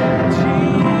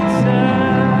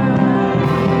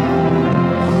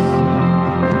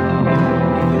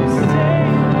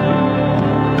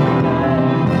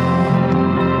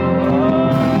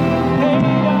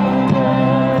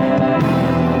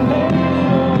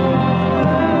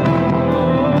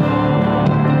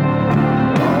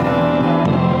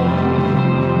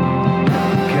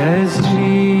 Cause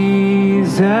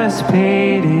Jesus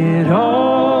paid it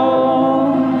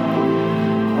all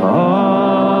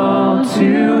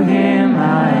to him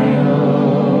I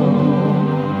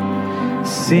owe.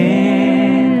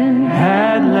 Sin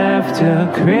had left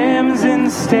a crimson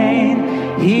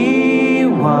stain, he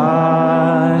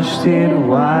washed it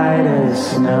white as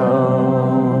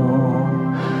snow.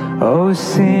 Oh,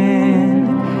 sin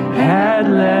had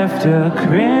left a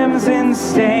crimson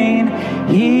stain,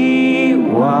 he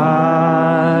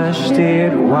washed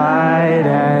it white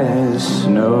as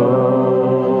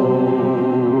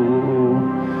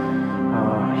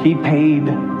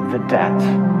debt.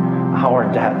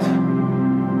 Our debt.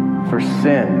 For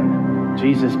sin,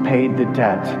 Jesus paid the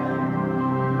debt.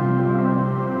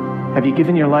 Have you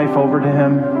given your life over to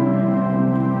him?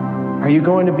 Are you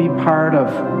going to be part of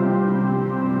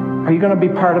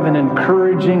an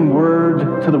encouraging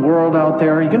word to the world out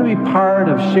there? Are you going to be part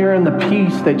of sharing the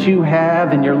peace that you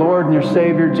have in your Lord and your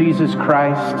Savior, Jesus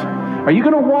Christ? Are you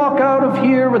going to walk out of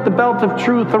here with the belt of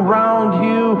truth around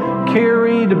you,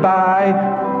 carried by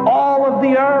all of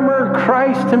the armor,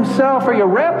 Christ himself? Are you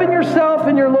wrapping yourself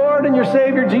in your Lord and your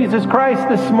Savior, Jesus Christ,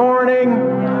 this morning?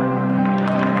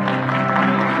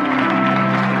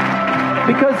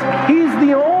 Because he's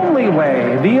the only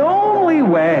way.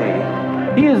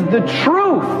 He is the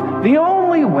truth, the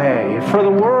only way for the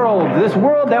world, this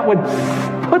world that would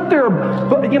put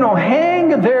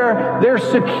hang their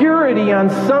security on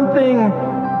something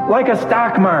like a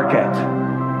stock market.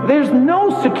 There's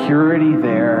no security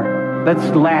there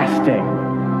that's lasting.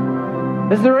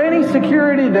 Is there any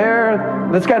security there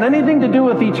that's got anything to do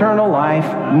with eternal life?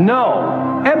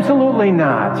 No, absolutely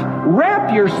not.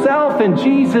 Wrap yourself in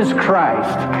Jesus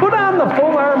Christ. Put on the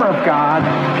full armor of God.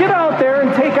 Get out there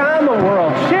and take on the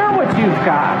world. Share what you've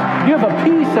got. You have a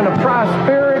peace and a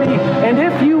prosperity. And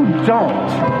if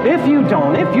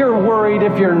you're worried,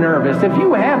 if you're nervous, if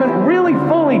you haven't really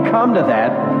fully come to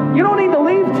that, you don't need to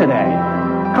leave today.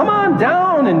 Come on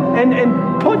down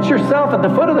and put yourself at the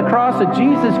foot of the cross of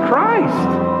Jesus Christ.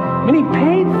 I mean, he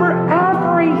paid for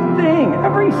everything,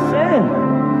 every sin.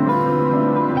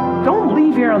 Don't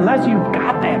leave here unless you've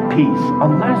got that peace.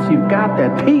 Unless you've got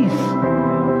that peace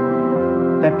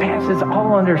that passes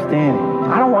all understanding.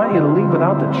 I don't want you to leave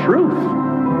without the truth.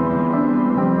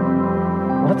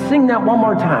 Let's sing that one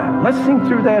more time. Let's sing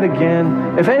through that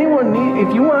again. If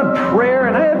you want prayer,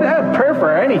 and I have prayer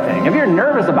for anything. If you're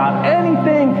nervous about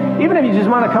anything, even if you just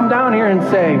want to come down here and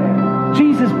say,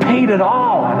 Jesus paid it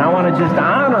all, and I want to just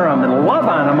honor him and love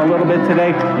on him a little bit today,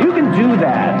 you can do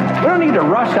that. We don't need to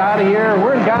rush out of here.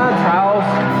 We're in God's house.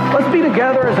 Let's be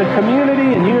together as a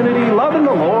community in unity, loving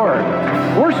the Lord,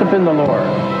 worshiping the Lord.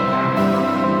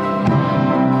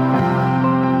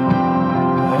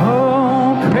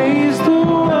 Oh, praise the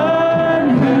one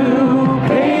who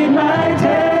paid my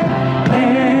debt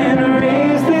and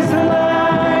raised this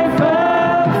life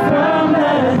up from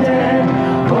the dead.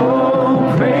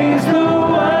 Oh, praise the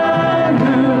one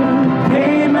who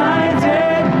paid my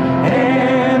debt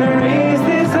and raised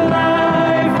this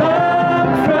life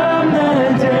up from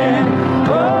the dead.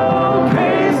 Oh,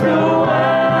 praise the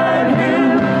one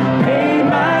who paid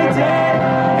my debt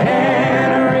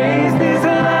and raised this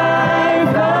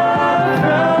life up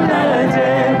from the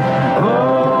dead.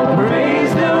 Oh,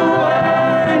 praise the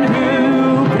one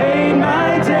who paid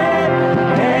my debt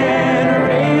and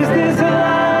raised this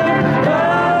life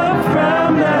up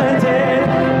from the dead.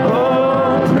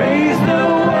 Oh, praise the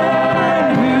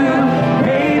one who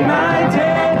paid my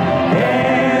debt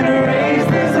and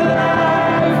raised this life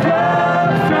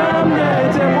up from the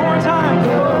dead. One more time.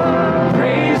 Oh, praise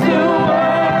the one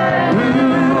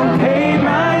who paid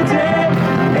my debt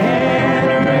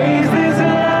and raised this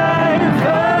life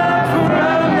up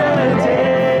from the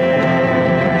dead.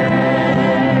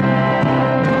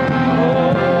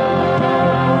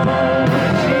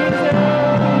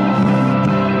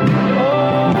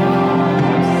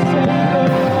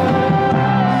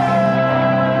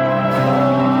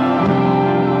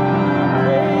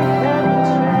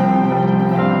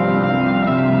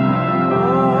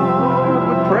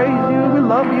 We praise you, we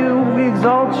love you, we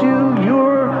exalt you.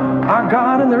 You're our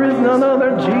God and there is none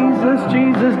other. Jesus,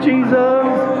 Jesus, Jesus.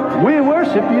 We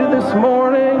worship you this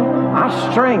morning, our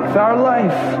strength, our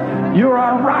life. You're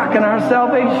our rock and our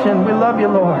salvation. We love you,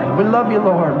 Lord. We love you,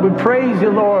 Lord. We praise you,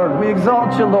 Lord. We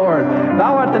exalt you, Lord.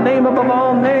 Thou art the name above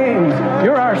all names.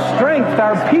 You're our strength,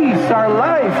 our peace, our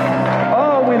life.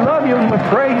 Oh, we love you and we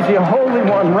praise you, Holy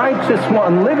One, Righteous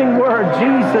One, Living Word,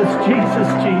 Jesus, Jesus,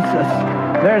 Jesus.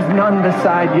 There's none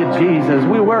beside you, Jesus.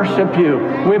 We worship you.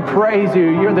 We praise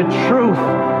you. You're the truth.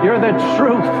 You're the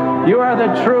truth. You are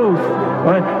the truth.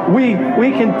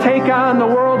 We can take on the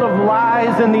world of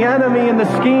lies and the enemy and the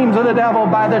schemes of the devil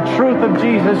by the truth of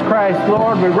Jesus Christ,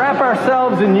 Lord. We wrap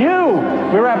ourselves in you.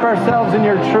 We wrap ourselves in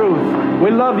your truth. We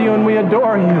love you and we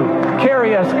adore you.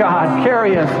 Carry us, God.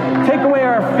 Carry us. Take away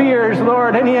our fears,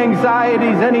 Lord. Any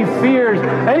anxieties, any fears,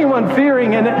 anyone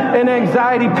fearing and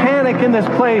anxiety, panic in this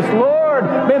place, Lord.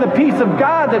 Lord, may the peace of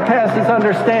God that passes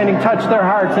understanding touch their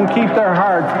hearts and keep their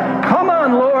hearts. Come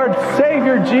on, Lord,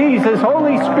 Savior Jesus,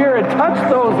 Holy Spirit, touch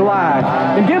those lives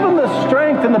and give them the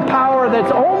strength and the power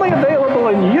that's only available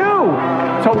in you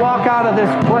to walk out of this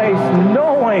place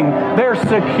knowing they're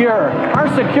secure. Our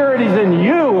security's in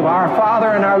you, our Father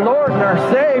and our Lord and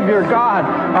our Savior, God.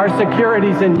 Our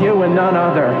security's in you and none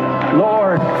other.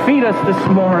 Lord, feed us this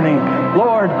morning.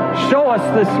 Lord, show us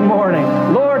this morning.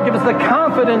 Lord, give us the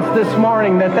confidence this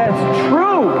morning that that's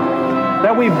true,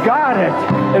 that we've got it,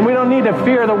 and we don't need to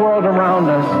fear the world around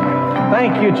us.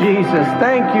 Thank you, Jesus.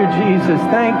 Thank you, Jesus.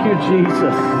 Thank you,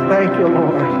 Jesus. Thank you,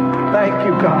 Lord. Thank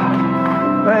you,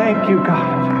 God. Thank you,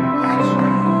 God.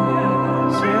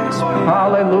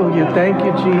 Hallelujah. Thank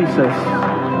you, Jesus.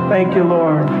 Thank you,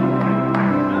 Lord.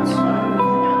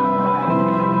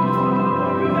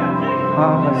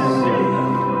 Hallelujah.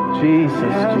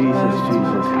 Jesus, Jesus,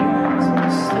 Jesus.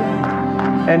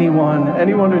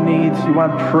 Anyone who needs, you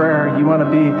want prayer, you want to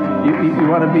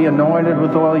be anointed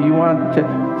with oil, you want to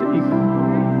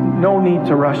no need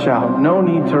to rush out. No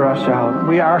need to rush out.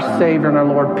 Our Savior and our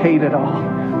Lord paid it all.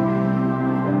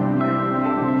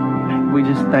 We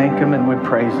just thank Him and we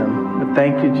praise Him. But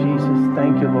thank you, Jesus.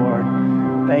 Thank you, Lord.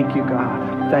 Thank you,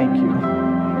 God. Thank you.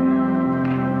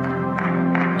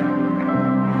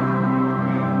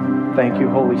 Thank you,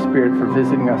 Holy Spirit, for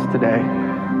visiting us today.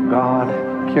 God,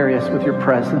 carry us with your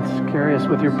presence. Carry us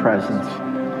with your presence.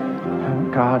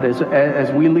 God,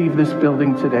 as we leave this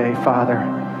building today, Father,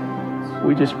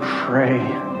 we just pray.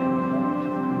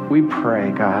 We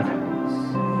pray, God,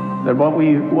 that what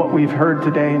we've heard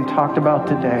today and talked about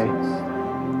today,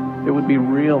 it would be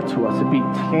real to us. It'd be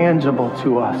tangible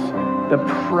to us. The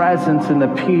presence and the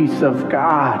peace of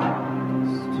God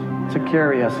to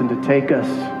carry us and to take us.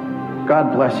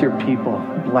 God bless your people.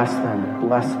 Bless them.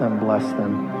 Bless them. Bless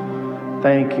them.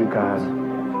 Thank you, God.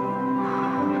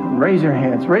 Raise your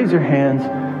hands. Raise your hands.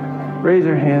 Raise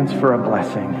your hands for a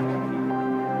blessing.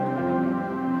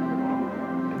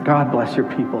 God bless your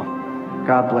people.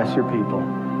 God bless your people.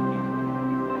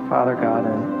 Father God,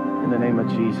 in the name of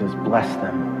Jesus, bless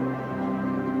them.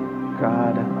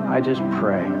 God, I just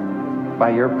pray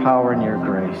by your power and your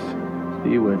grace that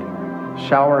you would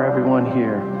shower everyone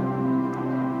here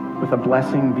with a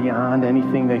blessing beyond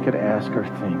anything they could ask or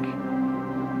think.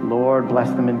 Lord, bless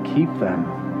them and keep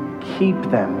them.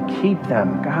 Keep them. Keep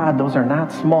them. God, those are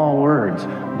not small words.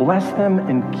 Bless them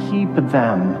and keep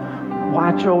them.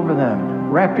 Watch over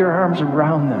them. Wrap your arms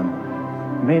around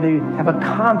them. May they have a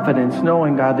confidence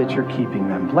knowing, God, that you're keeping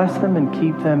them. Bless them and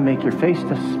keep them. Make your face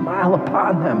to smile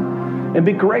upon them. And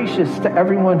be gracious to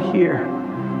everyone here.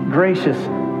 Gracious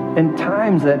in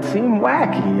times that seem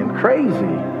wacky and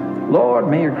crazy. Lord,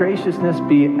 may your graciousness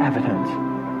be evident.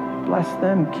 Bless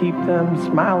them, keep them,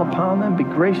 smile upon them, be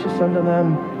gracious unto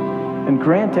them, and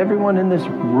grant everyone in this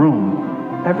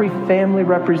room, every family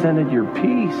represented, your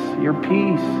peace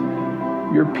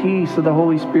of the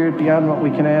Holy Spirit beyond what we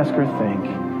can ask or think.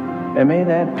 And may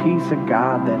that peace of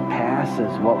God that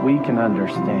passes what we can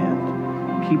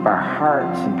understand keep our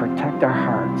hearts and protect our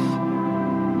hearts.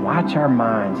 Watch our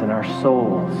minds and our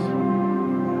souls.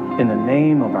 In the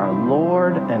name of our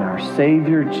Lord and our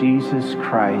Savior, Jesus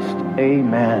Christ,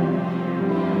 amen.